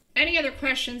 Any other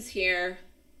questions here?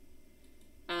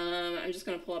 I'm just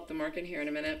going to pull up the market here in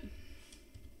a minute.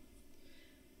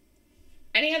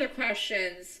 Any other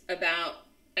questions about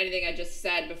anything I just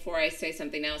said before I say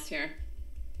something else here?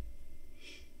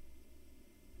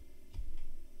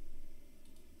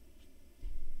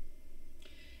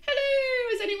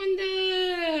 Hello, is anyone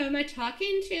there? Am I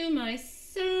talking to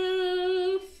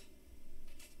myself?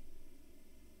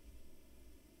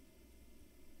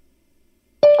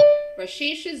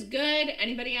 Rashish is good.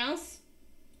 Anybody else?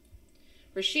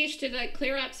 Rashish, did I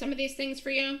clear up some of these things for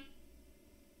you?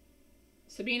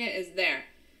 Sabina is there.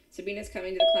 Sabina's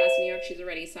coming to the class in New York. She's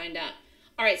already signed up.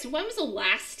 All right, so when was the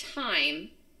last time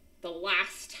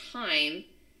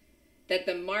that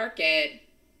the market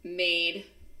made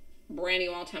brand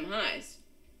new all-time highs?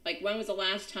 Like, when was the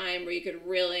last time where you could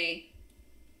really,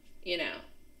 you know,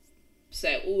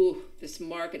 say, ooh, this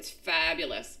market's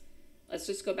fabulous? Let's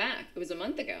just go back. It was a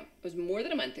month ago. It was more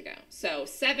than a month ago. So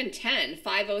 710,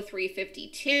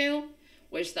 503.52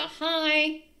 was the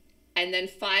high, and then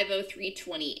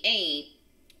 503.28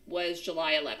 was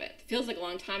July 11th. Feels like a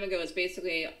long time ago. It's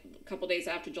basically a couple days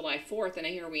after July 4th, and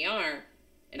here we are.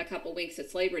 In a couple weeks,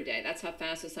 it's Labor Day. That's how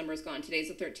fast the summer's gone. Today's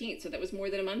the 13th, so that was more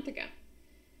than a month ago.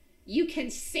 You can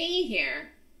see here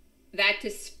that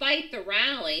despite the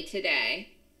rally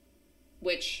today,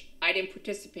 which I didn't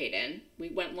participate in, we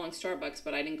went long Starbucks,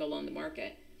 but I didn't go long the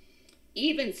market.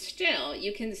 Even still,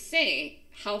 you can see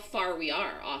how far we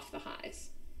are off the highs.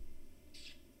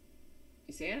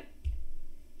 You see it?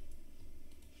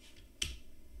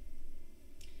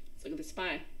 the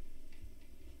SPY.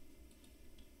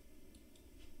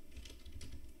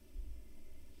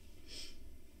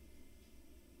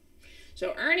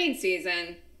 So earnings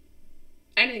season,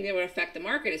 anything that would affect the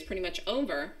market is pretty much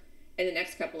over in the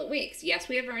next couple of weeks. Yes,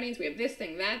 we have earnings, we have this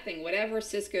thing, that thing, whatever,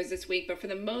 Cisco's this week, but for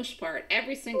the most part,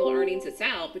 every single earnings that's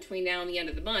out between now and the end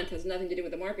of the month has nothing to do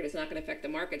with the market. It's not going to affect the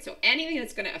market. So anything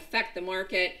that's going to affect the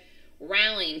market,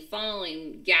 rallying,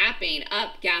 falling, gapping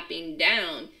up, gapping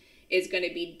down, is going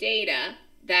to be data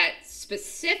that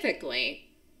specifically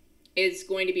is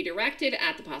going to be directed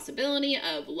at the possibility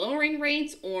of lowering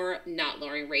rates or not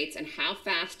lowering rates, and how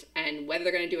fast, and whether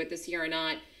they're going to do it this year or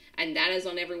not. And that is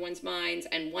on everyone's minds.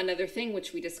 And one other thing,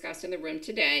 which we discussed in the room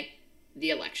today, the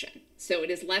election. So it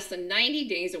is less than 90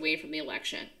 days away from the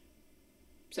election.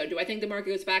 So do I think the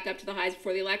market goes back up to the highs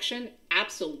before the election?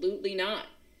 Absolutely not.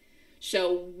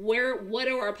 So what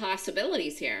are our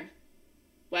possibilities here?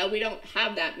 Well, we don't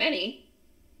have that many.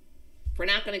 If we're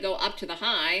not going to go up to the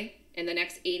high in the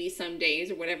next 80 some days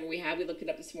or whatever we have, we looked it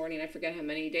up this morning, I forget how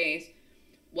many days,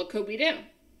 what could we do?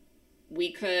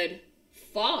 We could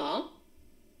fall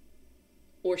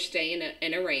or stay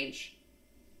in a range.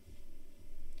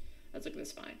 Let's look at the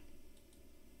SPY.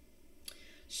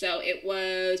 So it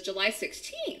was July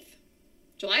 16th.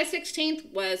 July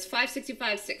 16th was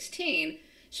 565.16.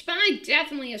 SPY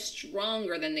definitely is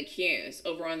stronger than the Qs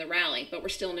over on the rally, but we're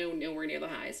still nowhere near the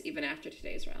highs, even after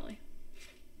today's rally.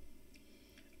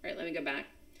 All right, let me go back.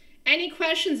 Any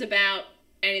questions about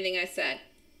anything I said?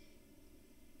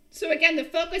 So again, the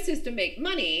focus is to make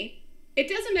money. It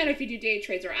doesn't matter if you do day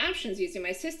trades or options using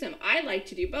my system. I like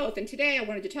to do both. And today I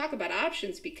wanted to talk about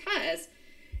options because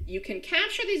you can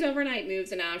capture these overnight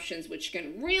moves in options, which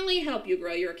can really help you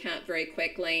grow your account very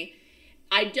quickly.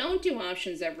 I don't do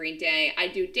options every day. I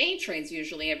do day trades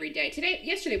usually every day.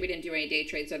 Yesterday we didn't do any day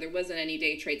trades, so there wasn't any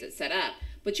day trades that set up.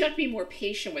 But you have to be more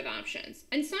patient with options.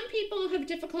 And some people have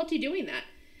difficulty doing that.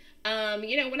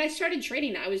 You know, when I started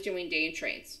trading, I was doing day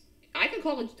trades. I could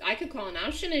call an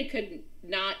option and it could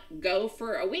not go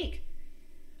for a week.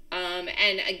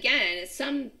 And again,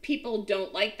 some people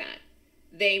don't like that.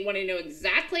 They want to know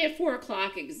exactly at 4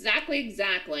 o'clock,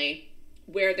 exactly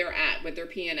where they're at with their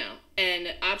P&L.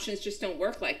 And options just don't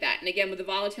work like that. And again, with the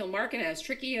volatile market, as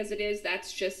tricky as it is,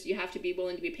 that's just, you have to be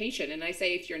willing to be patient. And I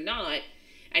say, if you're not,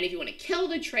 and if you want to kill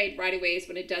the trade right away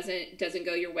when it doesn't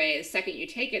go your way, the second you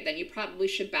take it, then you probably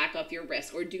should back off your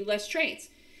risk or do less trades.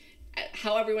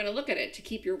 However you want to look at it, to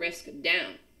keep your risk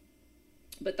down.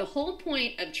 But the whole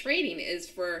point of trading is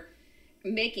for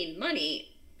making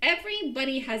money.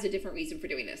 Everybody has a different reason for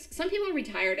doing this. Some people are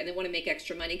retired and they want to make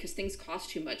extra money because things cost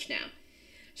too much now.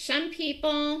 Some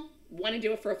people want to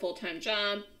do it for a full-time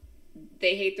job.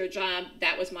 They hate their job.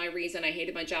 That was my reason. I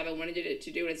hated my job. I wanted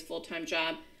to do it as a full-time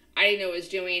job. I didn't know what I was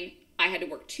doing. I had to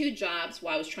work 2 jobs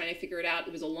while I was trying to figure it out.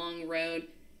 It was a long road.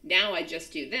 Now I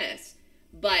just do this.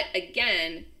 But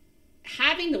again,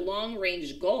 having the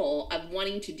long-range goal of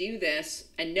wanting to do this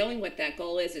and knowing what that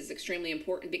goal is extremely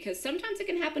important, because sometimes it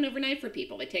can happen overnight for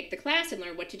people. They take the class and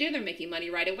learn what to do. They're making money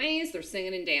right away. They're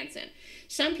singing and dancing.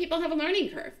 Some people have a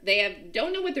learning curve. They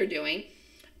don't know what they're doing.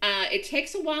 It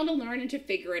takes a while to learn and to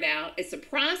figure it out. It's a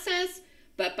process.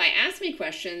 But by asking me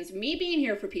questions, me being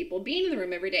here for people, being in the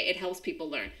room every day, it helps people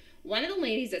learn. One of the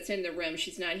ladies that's in the room,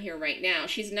 she's not here right now.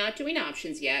 She's not doing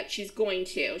options yet. She's going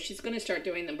to. She's going to start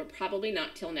doing them, but probably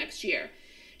not till next year.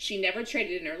 She never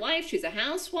traded in her life. She's a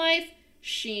housewife.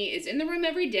 She is in the room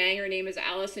every day. Her name is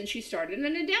Alice, and she started in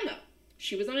a demo.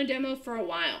 She was on a demo for a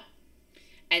while.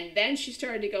 And then she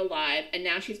started to go live, and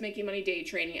now she's making money day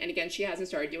trading. And again, she hasn't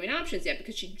started doing options yet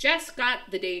because she just got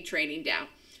the day trading down.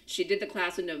 She did the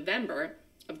class in November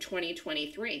of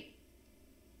 2023.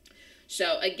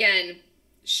 So again,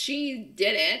 she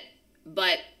did it,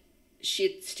 but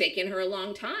it's taken her a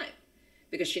long time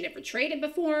because she never traded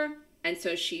before, and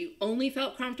so she only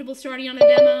felt comfortable starting on a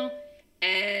demo.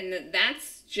 And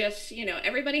that's just, you know,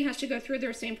 everybody has to go through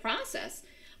their same process.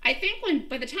 I think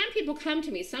by the time people come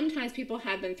to me, sometimes people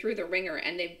have been through the ringer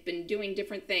and they've been doing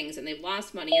different things and they've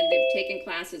lost money and they've taken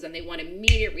classes and they want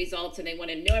immediate results and they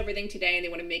want to know everything today and they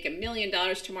want to make $1 million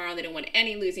tomorrow and they don't want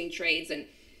any losing trades and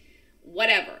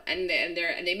whatever. And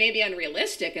they may be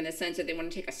unrealistic in the sense that they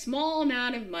want to take a small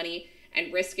amount of money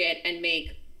and risk it and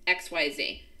make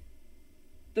XYZ.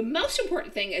 The most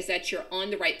important thing is that you're on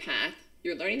the right path,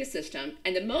 you're learning the system,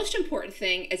 and the most important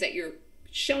thing is that you're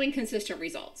showing consistent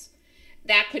results.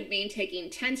 That could mean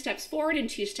taking 10 steps forward and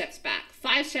 2 steps back,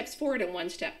 5 steps forward and 1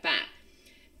 step back.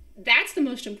 That's the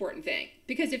most important thing.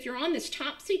 Because if you're on this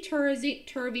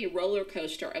topsy-turvy roller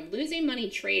coaster of losing money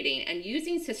trading and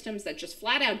using systems that just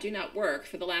flat out do not work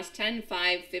for the last 10,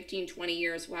 5, 15, 20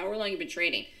 years, however long you've been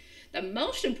trading, The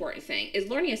most important thing is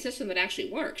learning a system that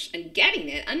actually works and getting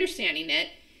it, understanding it,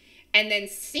 and then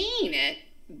seeing it,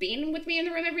 being with me in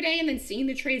the room every day, and then seeing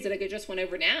the trades that I just went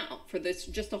over now for this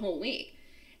just a whole week.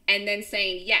 And then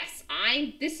saying, yes,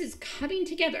 this is coming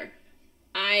together.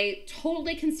 I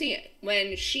totally can see it.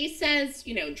 When she says,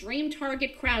 you know, dream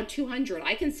target crowd 200,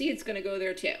 I can see it's going to go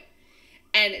there too.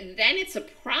 And then it's a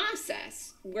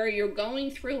process where you're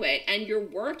going through it and you're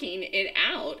working it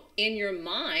out in your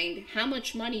mind, how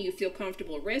much money you feel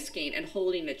comfortable risking and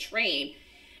holding a trade.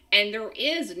 And there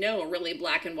is no really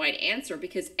black and white answer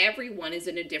because everyone is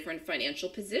in a different financial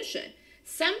position.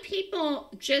 Some people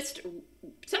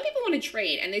want to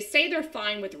trade and they say they're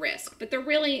fine with risk, but they're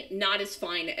really not as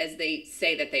fine as they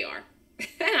say that they are.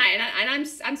 and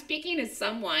I'm speaking as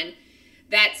someone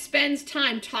that spends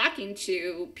time talking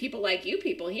to people like you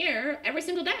people here every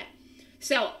single day.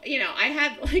 So, you know, I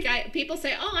have, people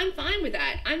say, oh, I'm fine with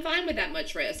that. I'm fine with that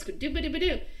much risk.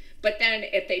 Do-ba-do-ba-do. But then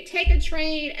if they take a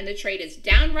trade and the trade is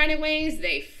down right away,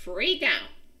 they freak out.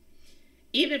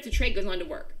 Even if the trade goes on to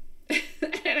work.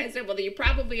 And I said, well, you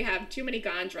probably have too many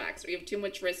contracts, or you have too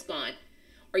much risk on,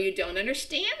 or you don't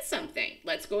understand something.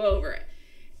 Let's go over it.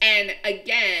 And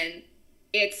again,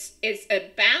 it's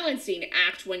a balancing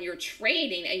act when you're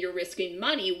trading and you're risking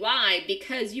money. Why?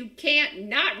 Because you can't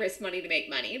not risk money to make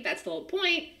money. That's the whole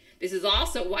point. This is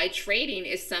also why trading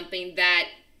is something that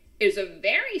is a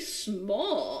very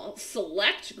small,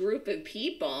 select group of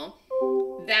people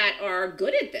that are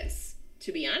good at this,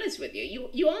 to be honest with you.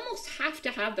 You almost have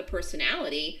to have the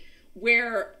personality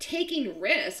where taking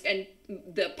risk and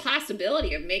the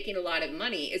possibility of making a lot of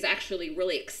money is actually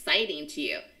really exciting to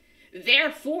you.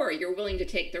 Therefore, you're willing to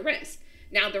take the risk.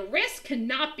 Now, the risk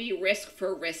cannot be risk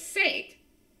for risk's sake.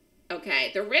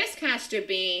 Okay, the risk has to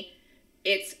be,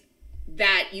 it's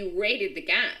that you rated the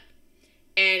gap.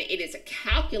 And it is a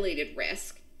calculated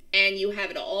risk. And you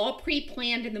have it all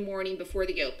pre-planned in the morning before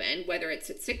the open, whether it's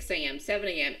at 6 a.m., 7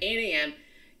 a.m., 8 a.m.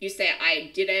 You say,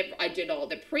 I did all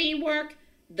the pre-work.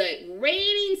 The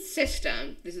rating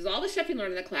system, this is all the stuff you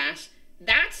learn in the class,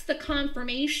 that's the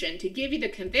confirmation to give you the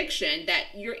conviction that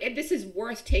this is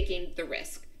worth taking the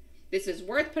risk. This is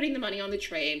worth putting the money on the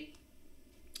trade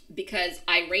because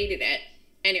I rated it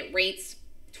and it rates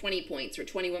 20 points or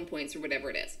 21 points or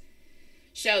whatever it is.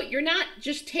 So you're not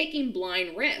just taking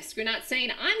blind risk. You're not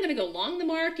saying, I'm going to go long the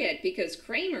market because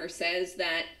Kramer says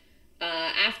that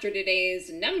after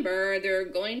today's number, they're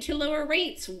going to lower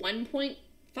rates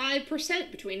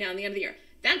 1.5% between now and the end of the year.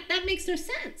 That makes no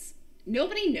sense.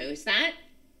 Nobody knows that.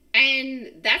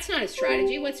 And that's not a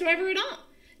strategy whatsoever at all.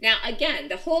 Now,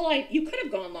 again, you could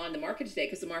have gone long the market today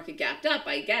because the market gapped up.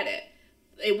 I get it.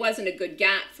 It wasn't a good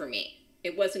gap for me.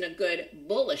 It wasn't a good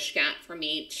bullish gap for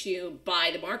me to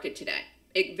buy the market today.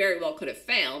 It very well could have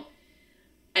failed.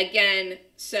 Again,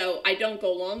 so I don't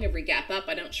go long every gap up.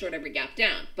 I don't short every gap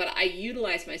down. But I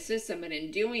utilize my system, and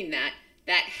in doing that,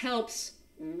 that helps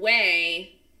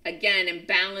weigh, again, and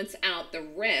balance out the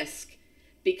risk,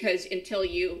 because until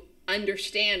you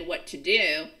understand what to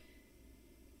do,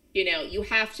 you know, you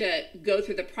have to go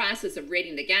through the process of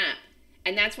rating the gap.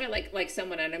 And that's why, like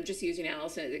someone, and I'm just using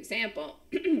Allison as an example,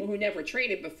 who never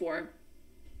traded before,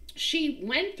 she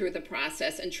went through the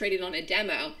process and traded on a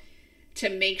demo to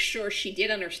make sure she did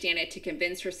understand it, to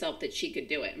convince herself that she could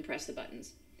do it and press the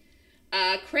buttons.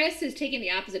 Chris is taking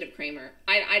the opposite of Kramer.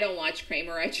 I don't watch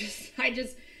Kramer. I just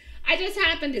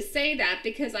happen to say that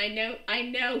because I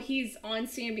know he's on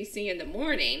CNBC in the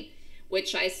morning,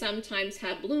 which I sometimes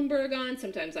have Bloomberg on,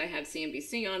 sometimes I have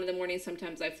CNBC on in the morning,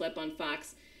 sometimes I flip on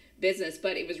Fox Business.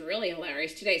 But it was really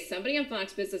hilarious today. Somebody on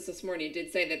Fox Business this morning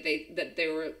did say that they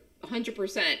were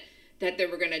 100% that they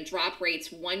were going to drop rates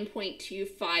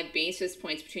 1.25 basis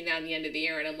points between now and the end of the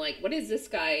year. And I'm like, what is this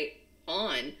guy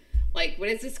on? Like, what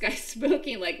is this guy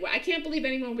smoking? Like, I can't believe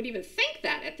anyone would even think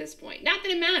that at this point. Not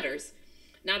that it matters.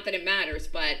 Not that it matters,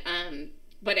 but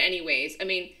anyways, I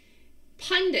mean,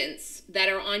 pundits that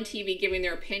are on TV giving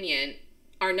their opinion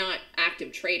are not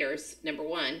active traders, number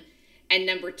one. And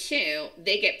number two,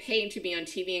 they get paid to be on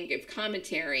TV and give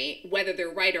commentary. Whether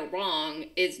they're right or wrong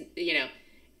is, you know,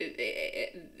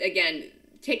 again,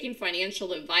 taking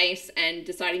financial advice and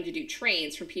deciding to do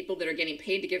trades from people that are getting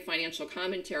paid to give financial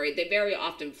commentary, they very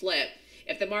often flip.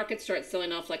 If the market starts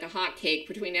selling off like a hotcake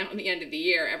between now and the end of the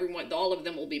year, all of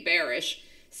them will be bearish.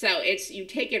 So you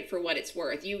take it for what it's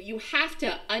worth. You have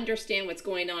to understand what's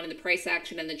going on in the price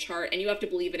action and the chart, and you have to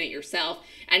believe in it yourself,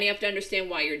 and you have to understand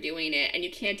why you're doing it, and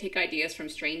you can't take ideas from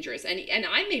strangers. And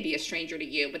I may be a stranger to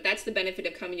you, but that's the benefit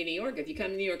of coming to New York. If you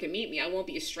come to New York and meet me, I won't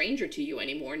be a stranger to you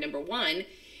anymore. Number one,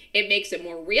 it makes it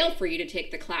more real for you to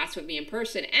take the class with me in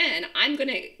person, and I'm going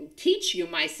to teach you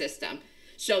my system.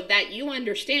 so that you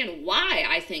understand why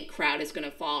I think crowd is going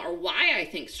to fall, or why I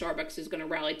think Starbucks is going to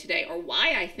rally today, or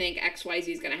why I think XYZ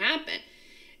is going to happen.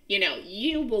 You know,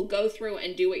 you will go through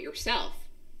and do it yourself.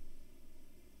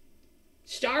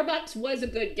 Starbucks was a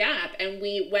good gap, and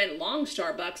we went long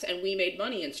Starbucks, and we made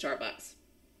money in Starbucks.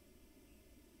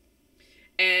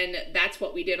 And that's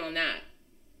what we did on that.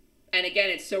 And again,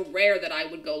 it's so rare that I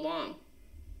would go long.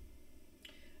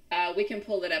 We can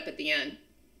pull it up at the end.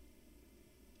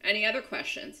 Any other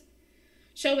questions?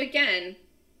 So again,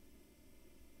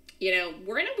 you know,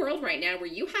 we're in a world right now where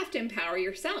you have to empower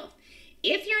yourself.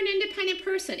 If you're an independent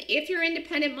person, if you're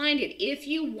independent minded, if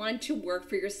you want to work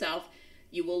for yourself,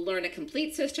 you will learn a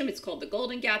complete system. It's called the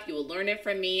Golden Gap. You will learn it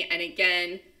from me. And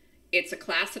again, it's a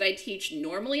class that I teach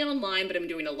normally online, but I'm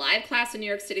doing a live class in New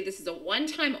York City. This is a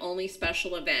one-time only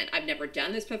special event. I've never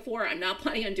done this before. I'm not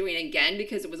planning on doing it again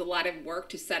because it was a lot of work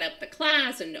to set up the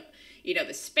class and, you know,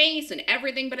 the space and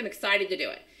everything, but I'm excited to do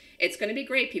it. It's going to be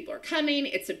great. People are coming.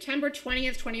 It's September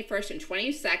 20th, 21st, and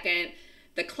 22nd.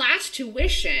 The class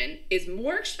tuition is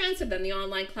more expensive than the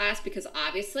online class because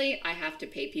obviously I have to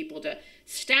pay people to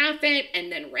staff it and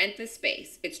then rent the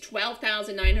space. It's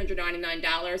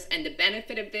 $12,999, and the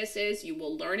benefit of this is you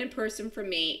will learn in person from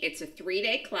me. It's a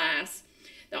 3-day class.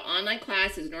 The online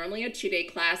class is normally a 2-day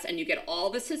class, and you get all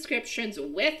the subscriptions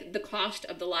with the cost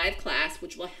of the live class,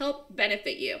 which will help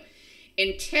benefit you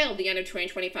until the end of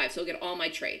 2025. So you'll get all my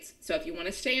trades. So if you want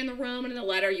to stay in the room and in the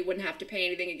letter, you wouldn't have to pay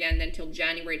anything again until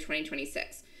January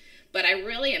 2026. But I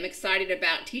really am excited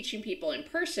about teaching people in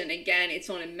person. Again, it's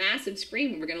on a massive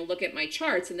screen. We're going to look at my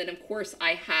charts. And then, of course,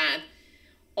 I have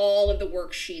all of the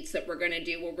worksheets that we're going to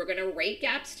do where we're going to rate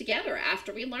gaps together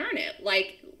after we learn it,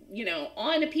 like, you know,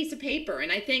 on a piece of paper.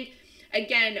 And I think,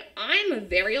 again, I'm a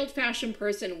very old-fashioned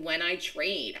person when I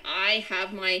trade. I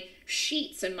have my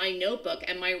sheets and my notebook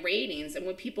and my ratings, and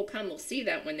when people come, they'll see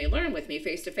that when they learn with me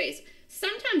face-to-face.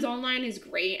 Sometimes online is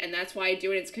great, and that's why I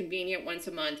do it. It's convenient once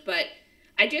a month, but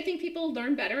I do think people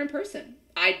learn better in person.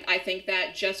 I think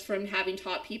that just from having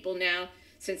taught people now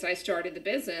since I started the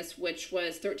business, which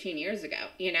was 13 years ago,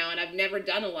 you know, and I've never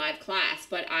done a live class,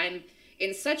 but I'm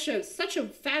in such a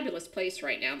fabulous place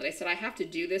right now that I said I have to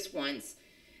do this once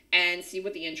and see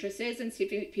what the interest is and see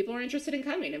if people are interested in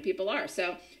coming, and people are.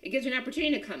 So it gives you an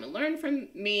opportunity to come and learn from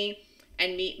me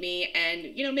and meet me and,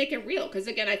 you know, make it real. Because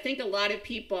again, I think a lot of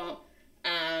people,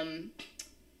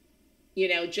 you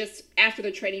know, just after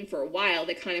they're trading for a while,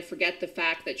 they kind of forget the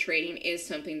fact that trading is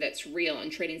something that's real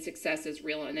and trading success is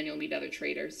real, and then you'll meet other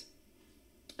traders.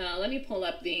 Let me pull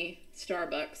up the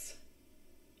Starbucks.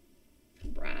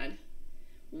 Brad.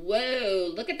 Whoa,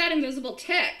 look at that invisible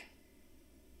tick.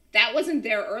 That wasn't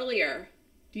there earlier.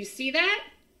 Do you see that?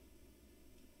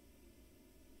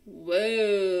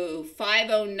 Whoa,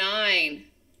 509.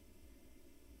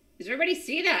 Does everybody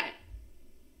see that?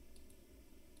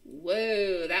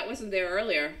 Whoa, that wasn't there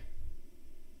earlier.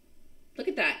 Look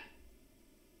at that.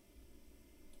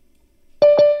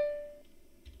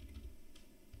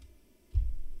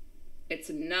 It's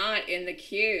not in the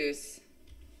queues.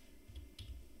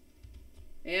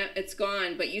 Yeah, it's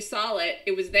gone, but you saw it.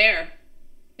 It was there.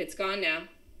 It's gone now.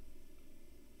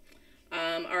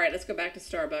 All right, let's go back to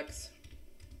Starbucks.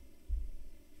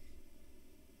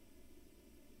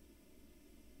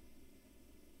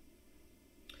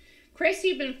 Chris,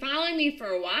 you've been following me for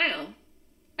a while.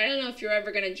 I don't know if you're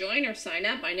ever going to join or sign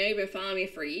up. I know you've been following me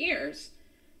for years.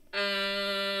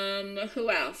 Who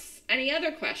else? Any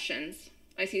other questions?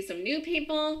 I see some new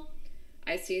people.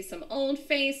 I see some old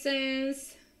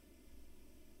faces.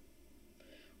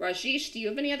 Rajesh, do you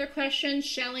have any other questions?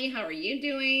 Shelly, how are you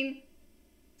doing?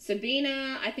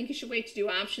 Sabina, I think you should wait to do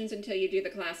options until you do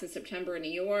the class in September in New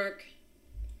York.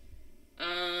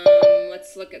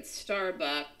 Let's look at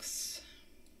Starbucks.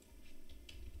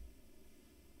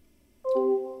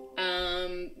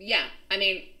 Yeah, I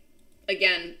mean,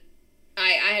 again, I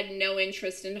had no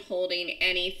interest in holding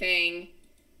anything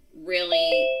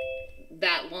really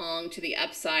that long to the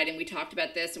upside, and we talked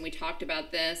about this and we talked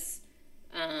about this.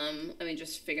 Let me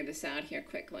just figure this out here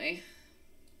quickly.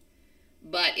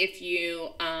 But if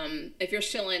you're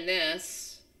still in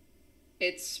this,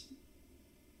 it's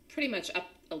pretty much up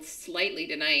slightly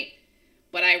tonight.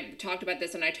 But I talked about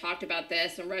this and I talked about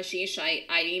this, and Rashish, I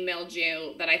emailed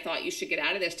you that I thought you should get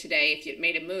out of this today if you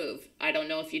made a move. I don't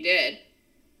know if you did,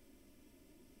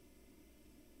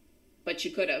 but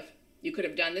you could have. You could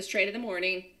have done this trade in the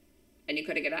morning, and you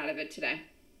could have got out of it today.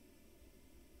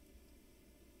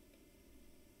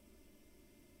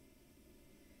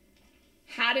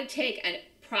 How to take a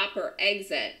proper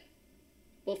exit.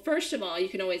 Well, first of all, you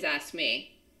can always ask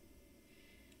me.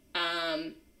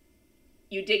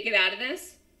 You did get out of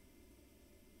this?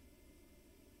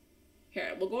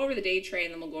 Here, we'll go over the day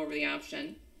trade and then we'll go over the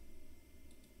option.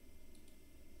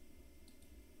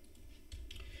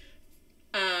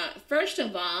 First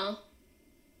of all,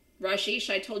 Rashish,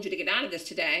 I told you to get out of this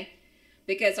today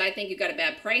because I think you got a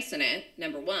bad price in it,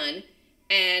 number one.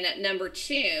 And number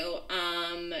two,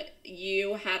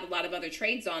 you have a lot of other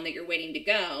trades on that you're waiting to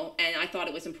go, and I thought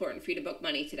it was important for you to book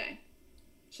money today.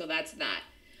 So that's that.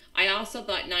 I also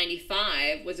thought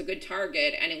 95 was a good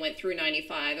target, and it went through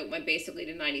 95. It went basically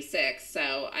to 96.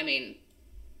 So, I mean,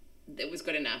 it was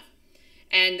good enough.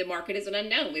 And the market is an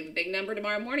unknown. We have a big number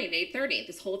tomorrow morning at 8:30.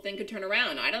 This whole thing could turn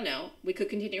around. I don't know. We could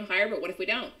continue higher, but what if we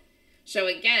don't? So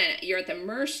again, you're at the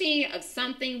mercy of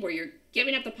something where you're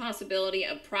giving up the possibility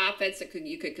of profits that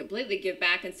you could completely give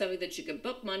back, and something that you could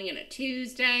book money on a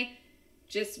Tuesday.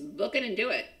 Just book it and do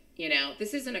it. You know,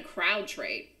 this isn't a crowd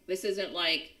trade. This isn't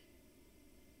like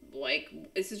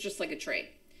this is just like a trade.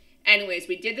 Anyways,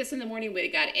 we did this in the morning. We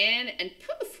got in, and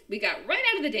poof, we got right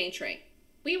out of the day trade.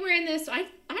 We were in this. I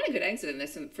had a good exit in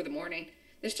this for the morning.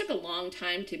 This took a long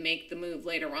time to make the move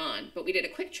later on, but we did a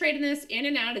quick trade in this, in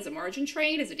and out as a margin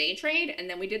trade, as a day trade, and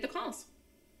then we did the calls.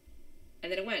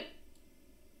 And then it went.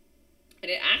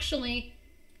 And it actually,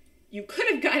 you could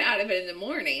have got out of it in the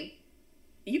morning.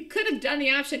 You could have done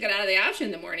the option, got out of the option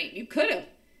in the morning. You could have.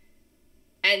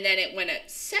 And then it went a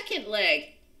second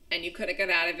leg, and you could have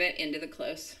got out of it into the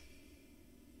close.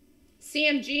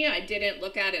 CMG, I didn't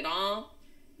look at all.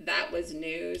 That was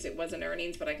news. It wasn't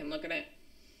earnings, but I can look at it.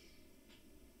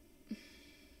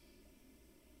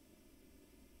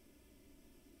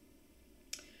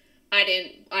 I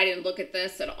didn't look at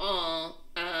this at all.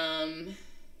 Gosh,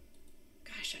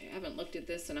 I haven't looked at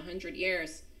this in 100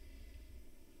 years.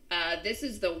 This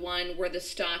is the one where the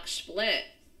stock split.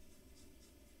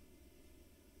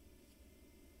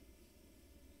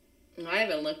 I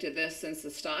haven't looked at this since the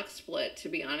stock split, to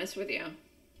be honest with you.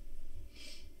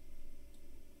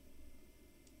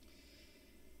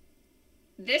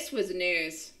 This was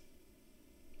news,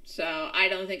 so I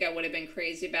don't think I would have been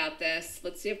crazy about this.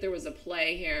 Let's see if there was a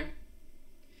play here.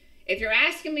 If you're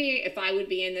asking me if I would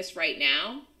be in this right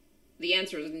now, the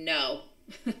answer is no.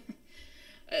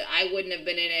 I wouldn't have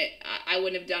been in it. I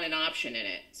wouldn't have done an option in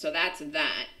it. So that's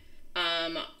that.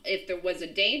 If there was a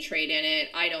day trade in it,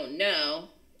 I don't know.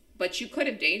 But you could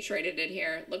have day traded it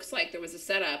here. Looks like there was a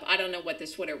setup. I don't know what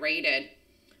this would have rated.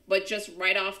 But just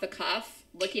right off the cuff,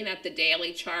 looking at the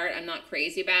daily chart, I'm not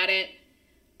crazy about it.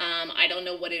 I don't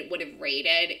know what it would have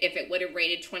rated. If it would have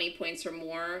rated 20 points or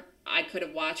more, I could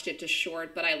have watched it to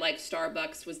short, but I like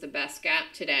Starbucks was the best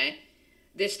gap today.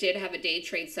 This did have a day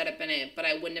trade setup in it, but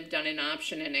I wouldn't have done an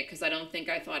option in it because I don't think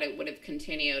I thought it would have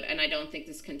continued, and I don't think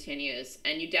this continues.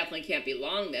 And you definitely can't be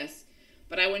long this,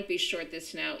 but I wouldn't be short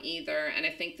this now either. And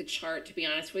I think the chart, to be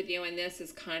honest with you, in this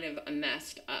is kind of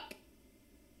messed up.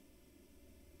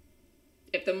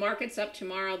 If the market's up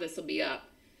tomorrow, this will be up.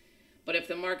 But if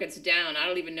the market's down, I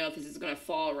don't even know if this is going to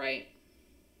fall right.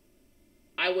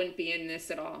 I wouldn't be in this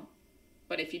at all.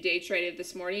 But if you day traded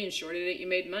this morning and shorted it, you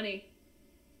made money.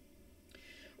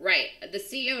 Right. The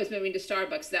CEO is moving to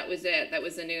Starbucks. That was it. That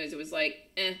was the news. It was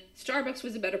like, Starbucks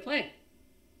was a better play.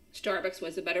 Starbucks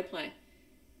was a better play.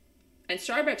 And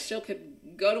Starbucks still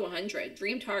could go to 100.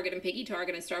 Dream target and piggy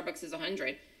target and Starbucks is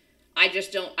 100. I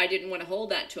didn't want to hold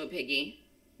that to a piggy.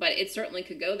 But it certainly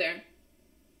could go there.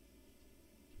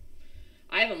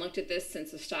 I haven't looked at this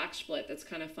since the stock split. That's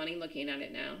kind of funny looking at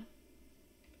it now.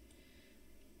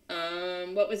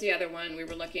 What was the other one we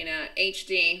were looking at?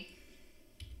 HD.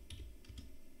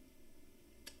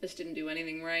 This didn't do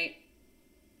anything right.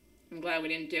 I'm glad we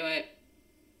didn't do it.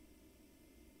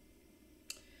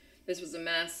 This was a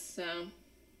mess, so.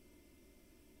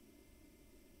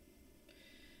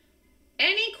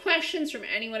 Any questions from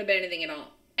anyone about anything at all?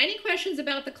 Any questions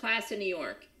about the class in New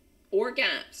York or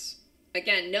gaps?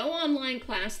 Again, no online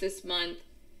class this month.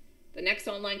 The next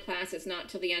online class is not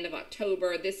till the end of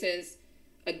October. This is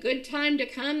a good time to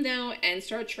come, though, and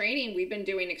start trading. We've been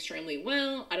doing extremely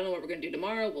well. I don't know what we're going to do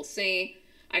tomorrow. We'll see.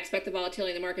 I expect the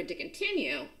volatility in the market to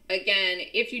continue. Again,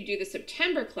 if you do the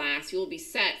September class, you will be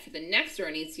set for the next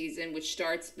earnings season, which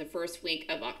starts the first week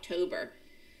of October.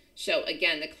 So,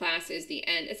 again, the class is the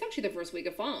end. It's actually the first week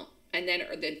of fall. And then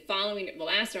the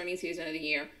last earnings season of the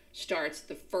year starts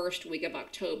the first week of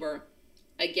October.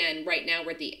 Again, right now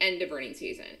we're at the end of earnings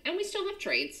season. And we still have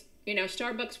trades. You know,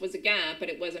 Starbucks was a gap, but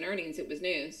it wasn't earnings, it was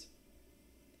news.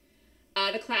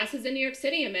 The class is in New York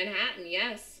City and Manhattan,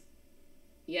 yes.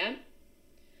 Yeah.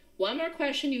 One more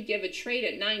question. You give a trade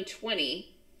at 9:20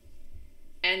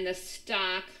 and the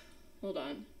stock, hold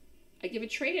on. I give a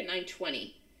trade at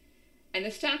 9:20 and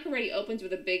the stock already opens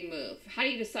with a big move. How do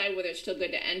you decide whether it's still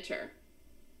good to enter?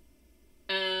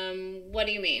 What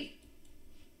do you mean?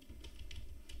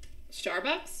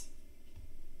 Starbucks?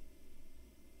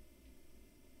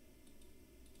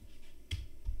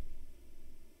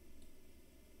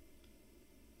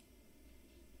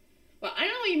 Well, I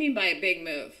don't know what you mean by a big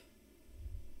move.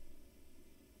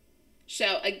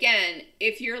 So again,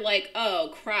 if you're like,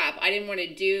 oh crap, I didn't want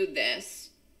to do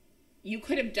this, you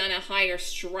could have done a higher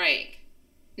strike.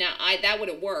 Now, that would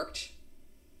have worked.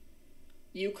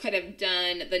 You could have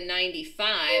done the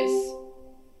 95s.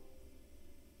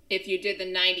 If you did the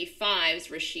 95s,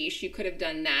 Rashish, you could have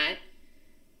done that.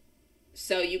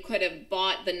 So you could have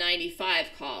bought the 95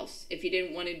 calls if you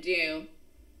didn't want to do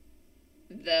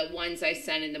the ones I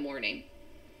sent in the morning.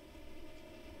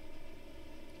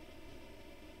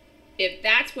 If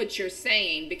that's what you're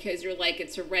saying, because you're like,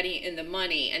 it's already in the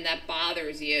money and that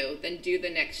bothers you, then do the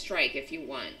next strike if you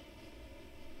want.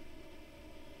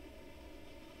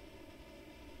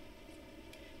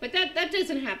 But that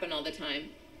doesn't happen all the time.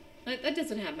 That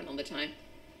doesn't happen all the time.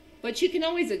 But you can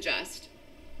always adjust.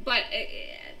 But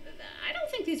I don't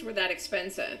think these were that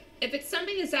expensive. If it's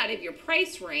something that's out of your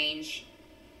price range,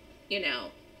 you know,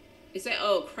 you say,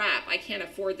 oh crap, I can't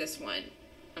afford this one,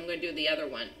 I'm going to do the other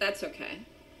one. That's okay.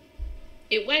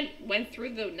 It went through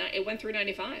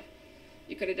 95.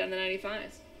 You could have done the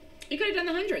 95s. You could have done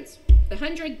the hundreds.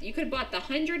 You could have bought the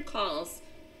 100 calls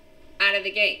out of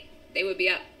the gate. They would be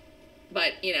up.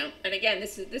 But, you know, and again,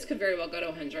 this could very well go to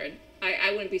 100.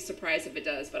 I wouldn't be surprised if it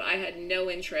does, but I had no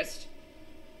interest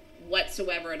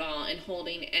whatsoever at all in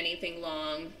holding anything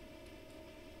long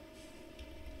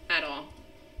at all.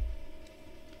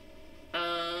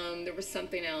 There was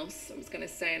something else I was going to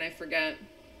say and I forgot.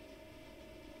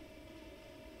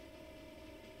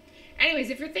 Anyways,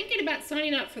 if you're thinking about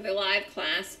signing up for the live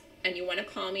class and you want to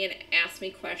call me and ask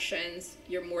me questions,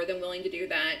 you're more than willing to do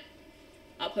that.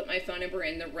 I'll put my phone number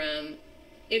in the room.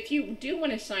 If you do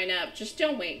want to sign up, just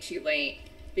don't wait too late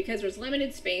because there's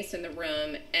limited space in the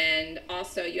room and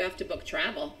also you have to book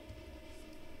travel.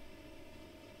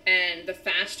 And the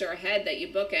faster ahead that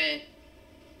you book it,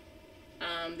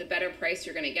 the better price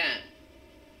you're going to get.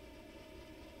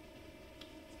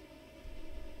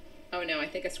 Oh no, I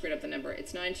think I screwed up the number.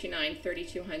 It's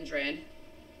 929-3200.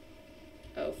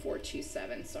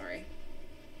 0427, sorry.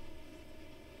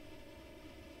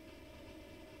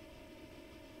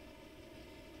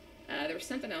 There was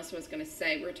something else I was going to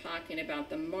say. We were talking about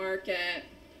the market.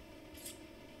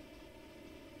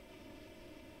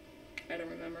 I don't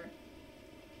remember.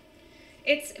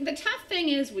 It's the tough thing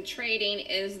is with trading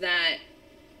is that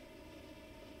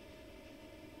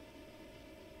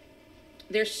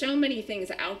there's so many things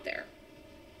out there.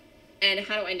 And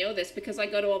how do I know this? Because I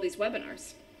go to all these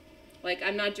webinars. Like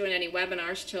I'm not doing any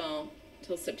webinars till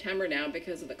September now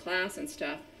because of the class and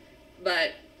stuff.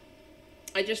 But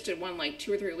I just did one like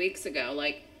 2 or 3 weeks ago.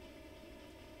 Like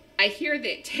I hear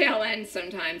the tail end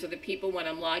sometimes of the people when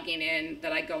I'm logging in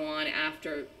that I go on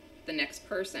after the next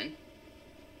person.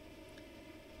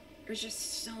 There's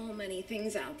just so many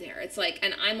things out there. It's like,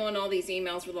 and I'm on all these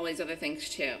emails with all these other things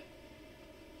too.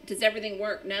 Does everything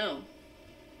work? No.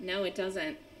 No, it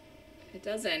doesn't. It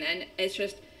doesn't. And it's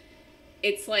just,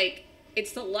 it's like,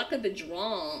 it's the luck of the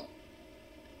draw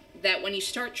that when you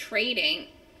start trading,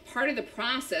 part of the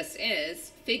process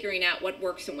is figuring out what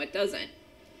works and what doesn't.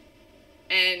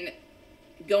 And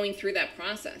going through that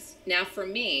process. Now for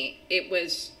me, it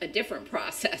was a different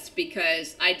process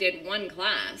because I did one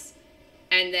class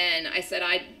and then I said,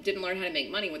 I didn't learn how to make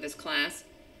money with this class.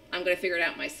 I'm going to figure it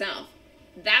out myself.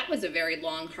 That was a very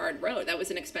long, hard road. That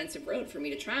was an expensive road for me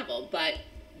to travel, but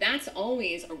that's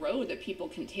always a road that people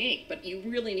can take, but you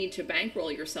really need to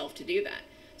bankroll yourself to do that.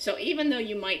 So even though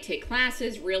you might take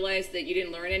classes, realize that you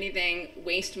didn't learn anything,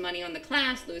 waste money on the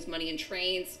class, lose money in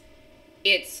trades,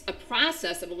 it's a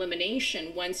process of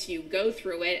elimination once you go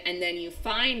through it and then you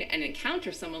find and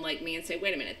encounter someone like me and say,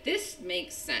 wait a minute, this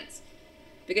makes sense.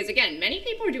 Because again, many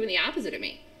people are doing the opposite of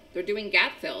me. They're doing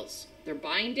gap fills. They're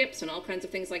buying dips and all kinds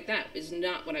of things like that. Is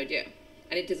not what I do.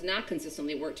 And it does not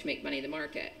consistently work to make money in the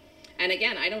market. And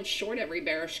again, I don't short every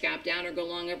bearish gap down or go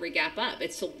long every gap up.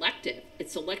 It's selective.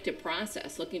 It's selective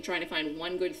process, trying to find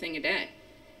one good thing a day.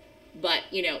 But,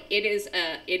 you know, it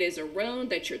is a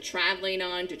road that you're traveling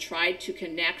on to try to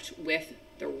connect with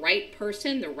the right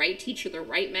person, the right teacher, the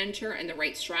right mentor, and the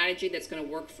right strategy that's going to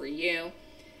work for you.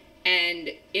 And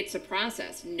it's a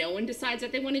process. No one decides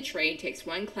that they want to trade, takes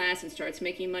one class and starts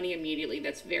making money immediately.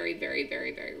 That's very, very,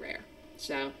 very, very rare.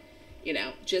 So, you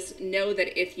know, just know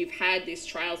that if you've had these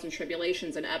trials and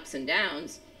tribulations and ups and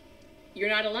downs, you're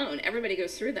not alone. Everybody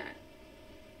goes through that.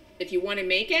 If you want to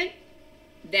make it,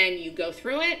 then you go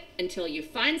through it until you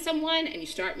find someone and you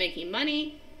start making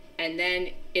money, and then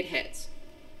it hits.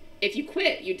 If you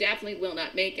quit, you definitely will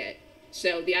not make it.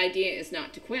 So the idea is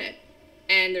not to quit.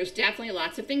 And there's definitely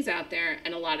lots of things out there,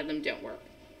 and a lot of them don't work.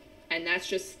 And that's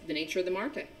just the nature of the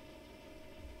market.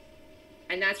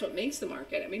 And that's what makes the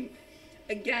market. I mean,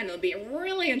 again, it'll be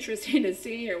really interesting to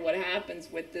see here what happens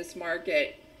with this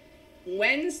market.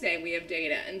 Wednesday we have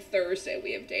data, and Thursday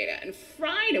we have data, and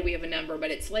Friday we have a number,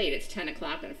 but it's late. It's 10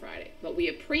 o'clock on Friday. But we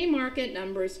have pre-market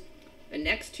numbers the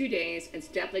next 2 days. It's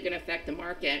definitely going to affect the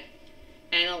market.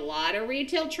 And a lot of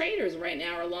retail traders right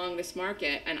now are along this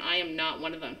market, and I am not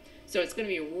one of them. So it's going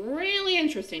to be really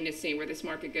interesting to see where this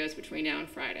market goes between now and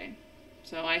Friday.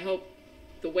 So I hope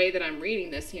the way that I'm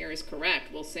reading this here is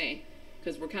correct. We'll see.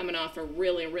 Because we're coming off a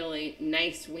really, really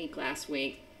nice week last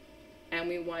week. And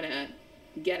we want to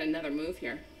get another move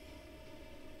here.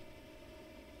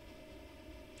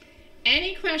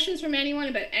 Any questions from anyone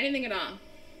about anything at all?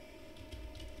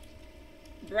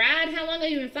 Brad, how long have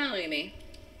you been following me?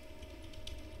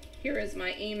 Here is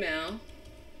my email.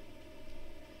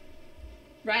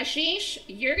 Rashish,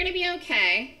 you're going to be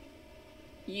okay.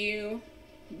 You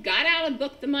got out and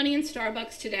booked the money in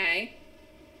Starbucks today,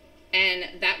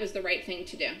 and that was the right thing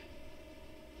to do.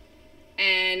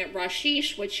 And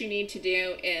Rashish, what you need to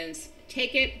do is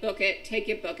take it, book it, take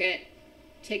it, book it,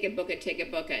 take it, book it, take it,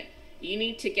 book it. You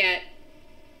need to get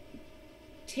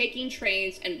taking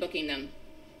trades and booking them.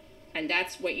 And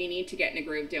that's what you need to get in a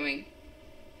groove doing.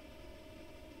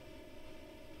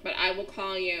 But I will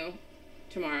call you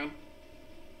tomorrow.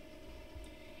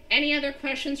 Any other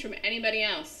questions from anybody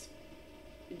else?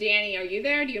 Danny, are you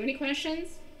there? Do you have any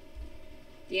questions?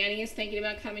 Danny is thinking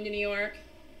about coming to New York.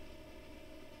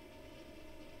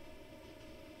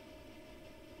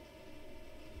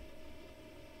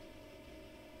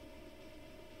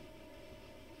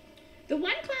 The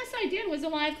one class I did was a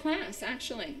live class,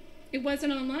 actually. It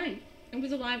wasn't online. It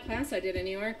was a live class I did in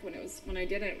New York when I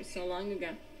did it. It was so long ago.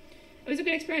 It was a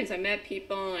good experience. I met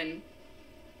people and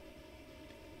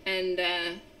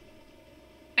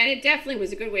it definitely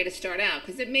was a good way to start out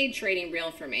because it made trading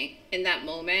real for me in that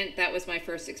moment. That was my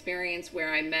first experience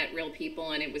where I met real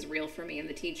people and it was real for me and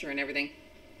the teacher and everything.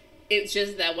 It's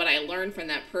just that what I learned from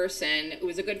that person, it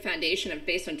was a good foundation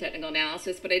based on technical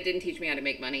analysis, but it didn't teach me how to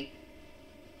make money.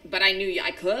 But I knew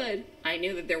I could. I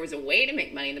knew that there was a way to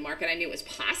make money in the market. I knew it was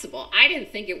possible. I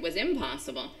didn't think it was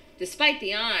impossible. Despite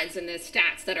the odds and the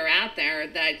stats that are out there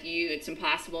that it's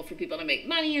impossible for people to make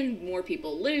money and more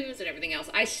people lose and everything else,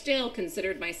 I still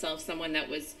considered myself someone that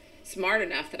was smart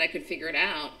enough that I could figure it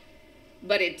out.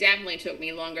 But it definitely took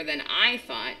me longer than I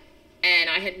thought, and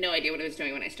I had no idea what I was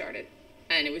doing when I started.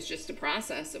 And it was just a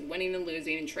process of winning and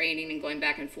losing and trading and going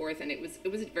back and forth, and it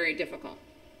was very difficult.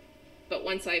 But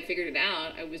once I figured it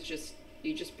out,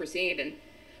 you just proceed. And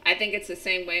I think it's the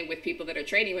same way with people that are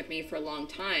trading with me for a long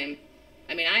time.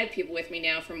 I mean, I have people with me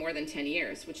now for more than 10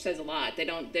 years, which says a lot. They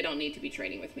don't need to be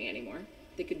trading with me anymore.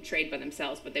 They could trade by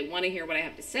themselves, but they want to hear what I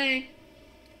have to say.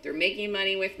 They're making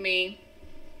money with me.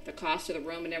 The cost of the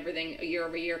room and everything year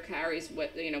over year covers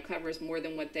more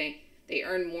than what they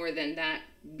earn more than that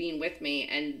being with me,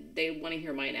 and they want to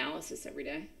hear my analysis every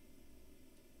day.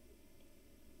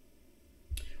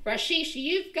 Rashish,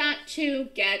 you've got to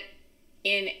get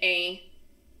in a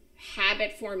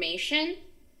habit formation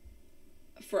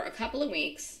for a couple of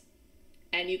weeks,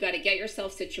 and you got to get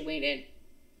yourself situated,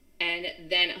 and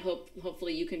then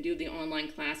hopefully you can do the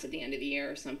online class at the end of the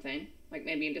year or something, like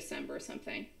maybe in December or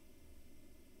something.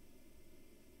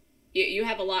 You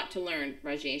have a lot to learn,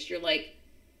 Rajesh. You're like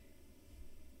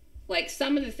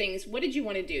some of the things. What did you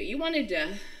want to do? You wanted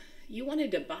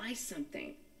to buy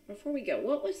something. Before we go,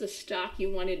 what was the stock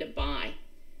you wanted to buy?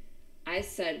 I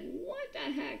said, what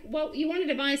the heck? Well, you wanted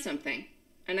to buy something.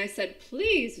 And I said,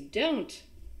 please don't.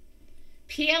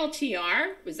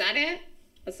 PLTR, was that it?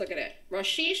 Let's look at it.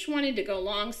 Rashish wanted to go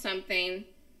long something.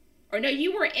 Or no,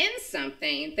 you were in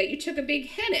something that you took a big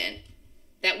hit in.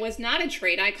 That was not a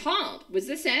trade I called. Was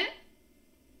this it?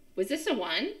 Was this a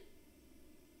one?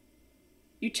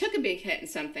 You took a big hit in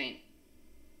something.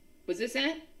 Was this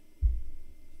it?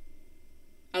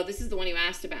 Oh, this is the one you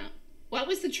asked about. What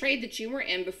was the trade that you were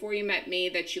in before you met me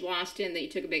that you lost in, that you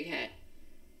took a big hit?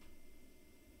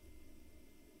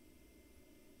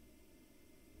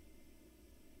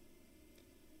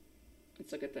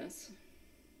 Let's look at this.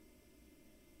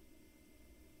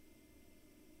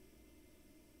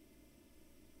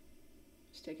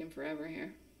 It's taking forever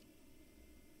here.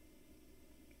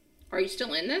 Are you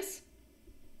still in this?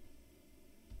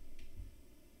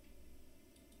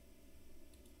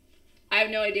 I have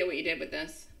no idea what you did with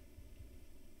this.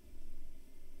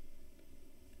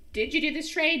 Did you do this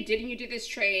trade? Didn't you do this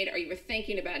trade? Or you were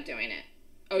thinking about doing it?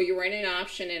 Oh, you were in an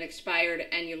option, it expired,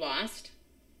 and you lost?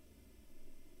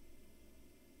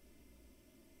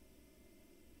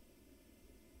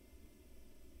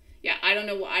 Yeah, I don't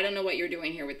know what you're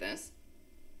doing here with this.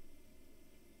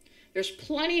 There's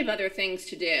plenty of other things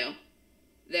to do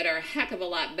that are a heck of a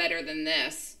lot better than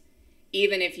this.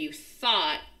 Even if you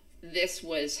thought this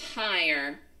was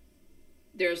higher,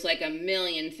 there's like a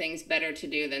million things better to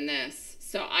do than this.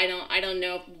 So I don't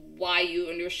know why you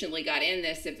initially got in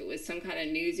this, if it was some kind of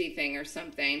newsy thing or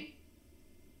something.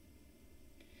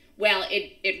 Well,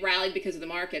 it rallied because of the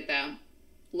market, though.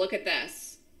 Look at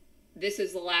this. This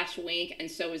is the last week, and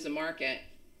so is the market.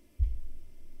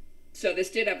 So this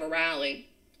did have a rally,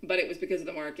 but it was because of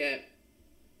the market.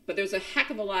 But there's a heck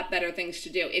of a lot better things to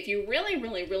do. If you really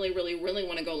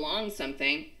want to go long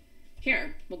something,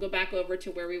 here, we'll go back over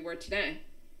to where we were today.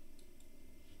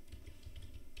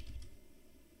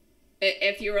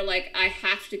 If you were like, I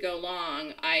have to go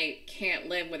long, I can't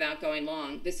live without going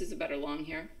long, this is a better long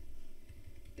here.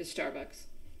 This Starbucks.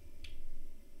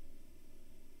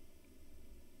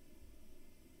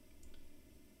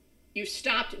 You've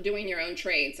stopped doing your own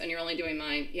trades and you're only doing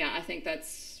mine. Yeah, I think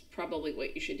that's probably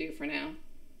what you should do for now.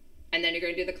 And then you're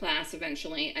going to do the class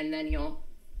eventually, and then you'll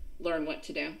learn what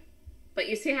to do. But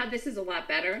you see how this is a lot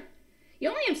better? You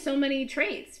only have so many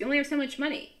trades. You only have so much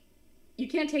money. You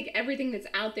can't take everything that's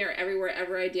out there, everywhere,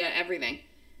 every idea, everything.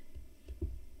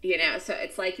 You know, so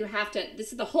it's like you have to,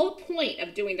 this is the whole point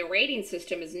of doing the rating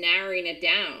system, is narrowing it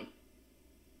down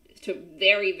to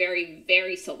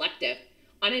very selective.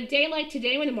 On a day like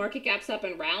today, when the market gaps up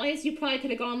and rallies, you probably could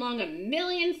have gone long a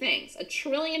million things, a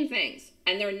trillion things,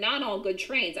 and they're not all good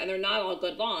trades, and they're not all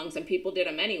good longs, and people did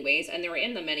them anyways, and they're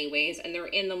in them anyways, and they're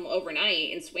in them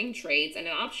overnight in swing trades and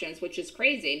in options, which is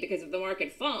crazy, because if the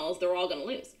market falls, they're all going to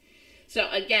lose. So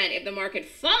again, if the market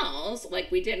falls, like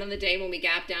we did on the day when we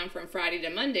gapped down from Friday to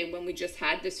Monday, when we just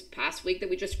had this past week that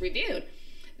we just reviewed,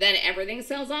 then everything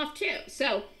sells off too.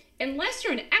 So unless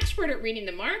you're an expert at reading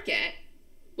the market,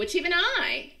 which even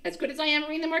I, as good as I am at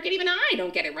reading the market, even I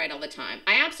don't get it right all the time.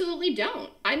 I absolutely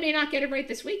don't. I may not get it right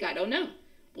this week. I don't know.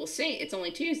 We'll see. It's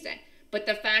only Tuesday. But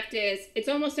the fact is, it's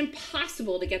almost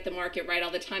impossible to get the market right all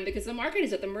the time, because the market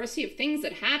is at the mercy of things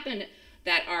that happen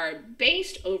that are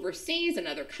based overseas in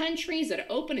other countries, that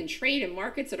open and trade in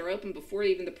markets that are open before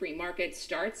even the pre-market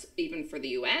starts, even for the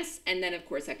US, and then of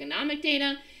course economic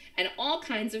data and all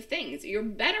kinds of things. You're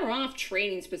better off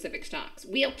trading specific stocks.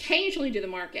 We occasionally do the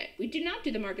market. We do not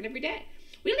do the market every day.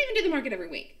 We don't even do the market every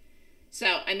week.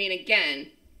 So, I mean,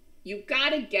 again, you've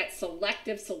got to get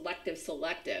selective.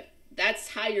 That's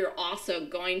how you're also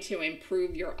going to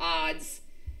improve your odds.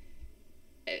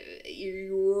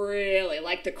 You really,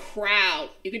 like the crowd,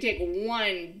 you could take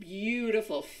one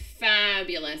beautiful,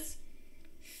 fabulous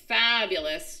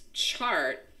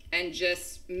chart and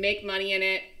just make money in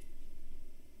it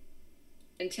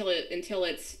until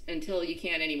you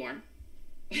can't anymore.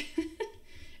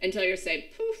 Until you're saying,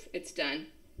 poof, it's done.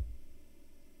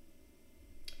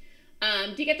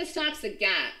 Do you get the stocks that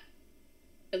gap?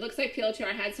 It looks like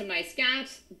PLTR had some nice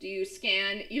gaps. Do you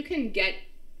scan? You can get,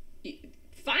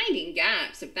 finding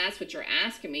gaps, if that's what you're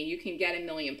asking me, you can get a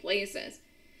million places.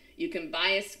 You can buy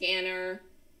a scanner.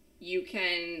 You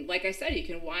can, like I said, you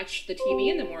can watch the TV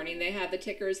in the morning. They have the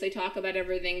tickers. They talk about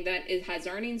everything that has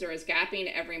earnings or is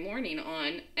gapping every morning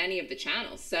on any of the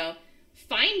channels. So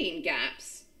finding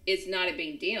gaps is not a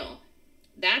big deal.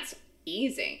 That's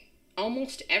easy.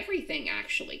 Almost everything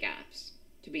actually gaps,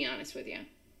 to be honest with you.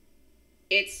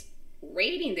 It's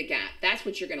rating the gap. That's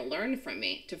what you're going to learn from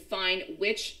me, to find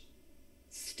which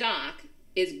stock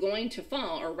is going to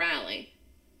fall or rally.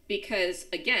 Because,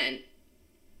 again,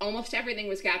 almost everything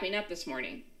was gapping up this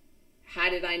morning. How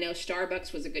did I know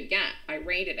Starbucks was a good gap? I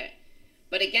rated it.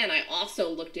 But again, I also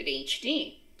looked at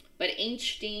HD. But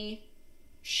HD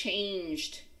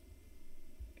changed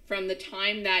from the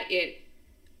time that it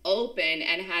opened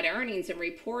and had earnings and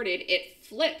reported. It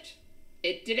flipped.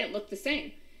 It didn't look the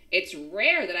same. It's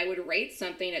rare that I would rate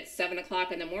something at 7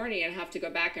 o'clock in the morning and have to go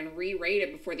back and re-rate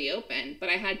it before the open. But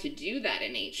I had to do that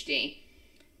in HD.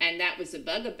 And that was a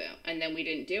bugaboo. And then we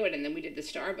didn't do it. And then we did the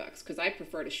Starbucks. Because I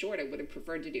prefer to short. I would have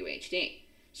preferred to do HD.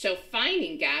 So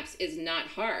finding gaps is not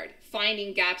hard.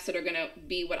 Finding gaps that are going to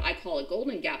be what I call a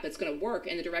golden gap, that's going to work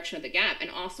in the direction of the gap and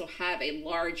also have a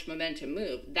large momentum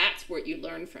move. That's what you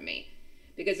learn from me.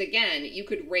 Because again, you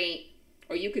could rate,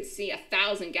 or you could see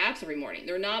 1,000 gaps every morning.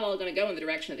 They're not all going to go in the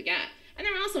direction of the gap. And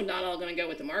they're also not all going to go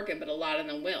with the market, but a lot of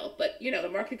them will. But, you know, the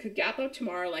market could gap up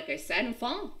tomorrow, like I said, and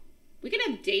fall. We could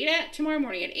have data tomorrow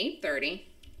morning at 8:30.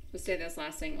 Let's say this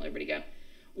last thing, let everybody go.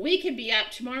 We could be up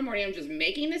tomorrow morning. I'm just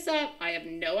making this up. I have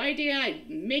no idea.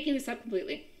 I'm making this up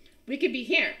completely. We could be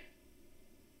here.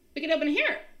 We could open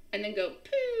here and then go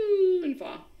poo and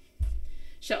fall.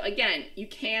 So again, you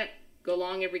can't go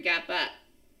long every gap up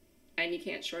and you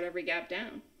can't short every gap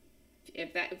down.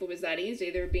 If it was that easy,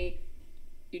 there'd be,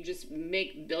 you just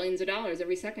make billions of dollars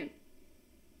every second.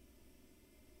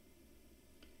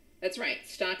 That's right.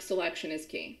 Stock selection is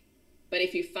key. But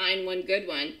if you find one good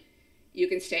one, you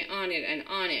can stay on it and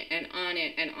on it and on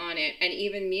it and on it. And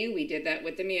even Mu, we did that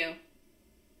with the Mu.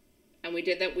 And we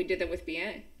did that with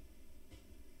BA.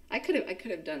 I could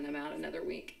have done them out another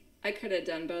week. I could have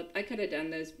done both. I could have done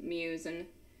those Mus and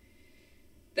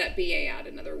that BA out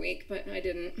another week, but I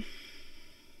didn't.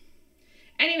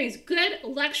 Anyways, good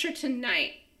lecture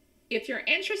tonight. If you're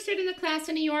interested in the class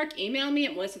in New York, email me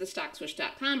at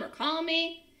melissa@thestockswoosh.com or call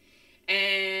me.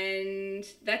 And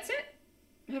that's it.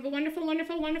 Have a wonderful,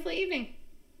 wonderful, wonderful evening.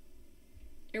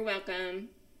 You're welcome.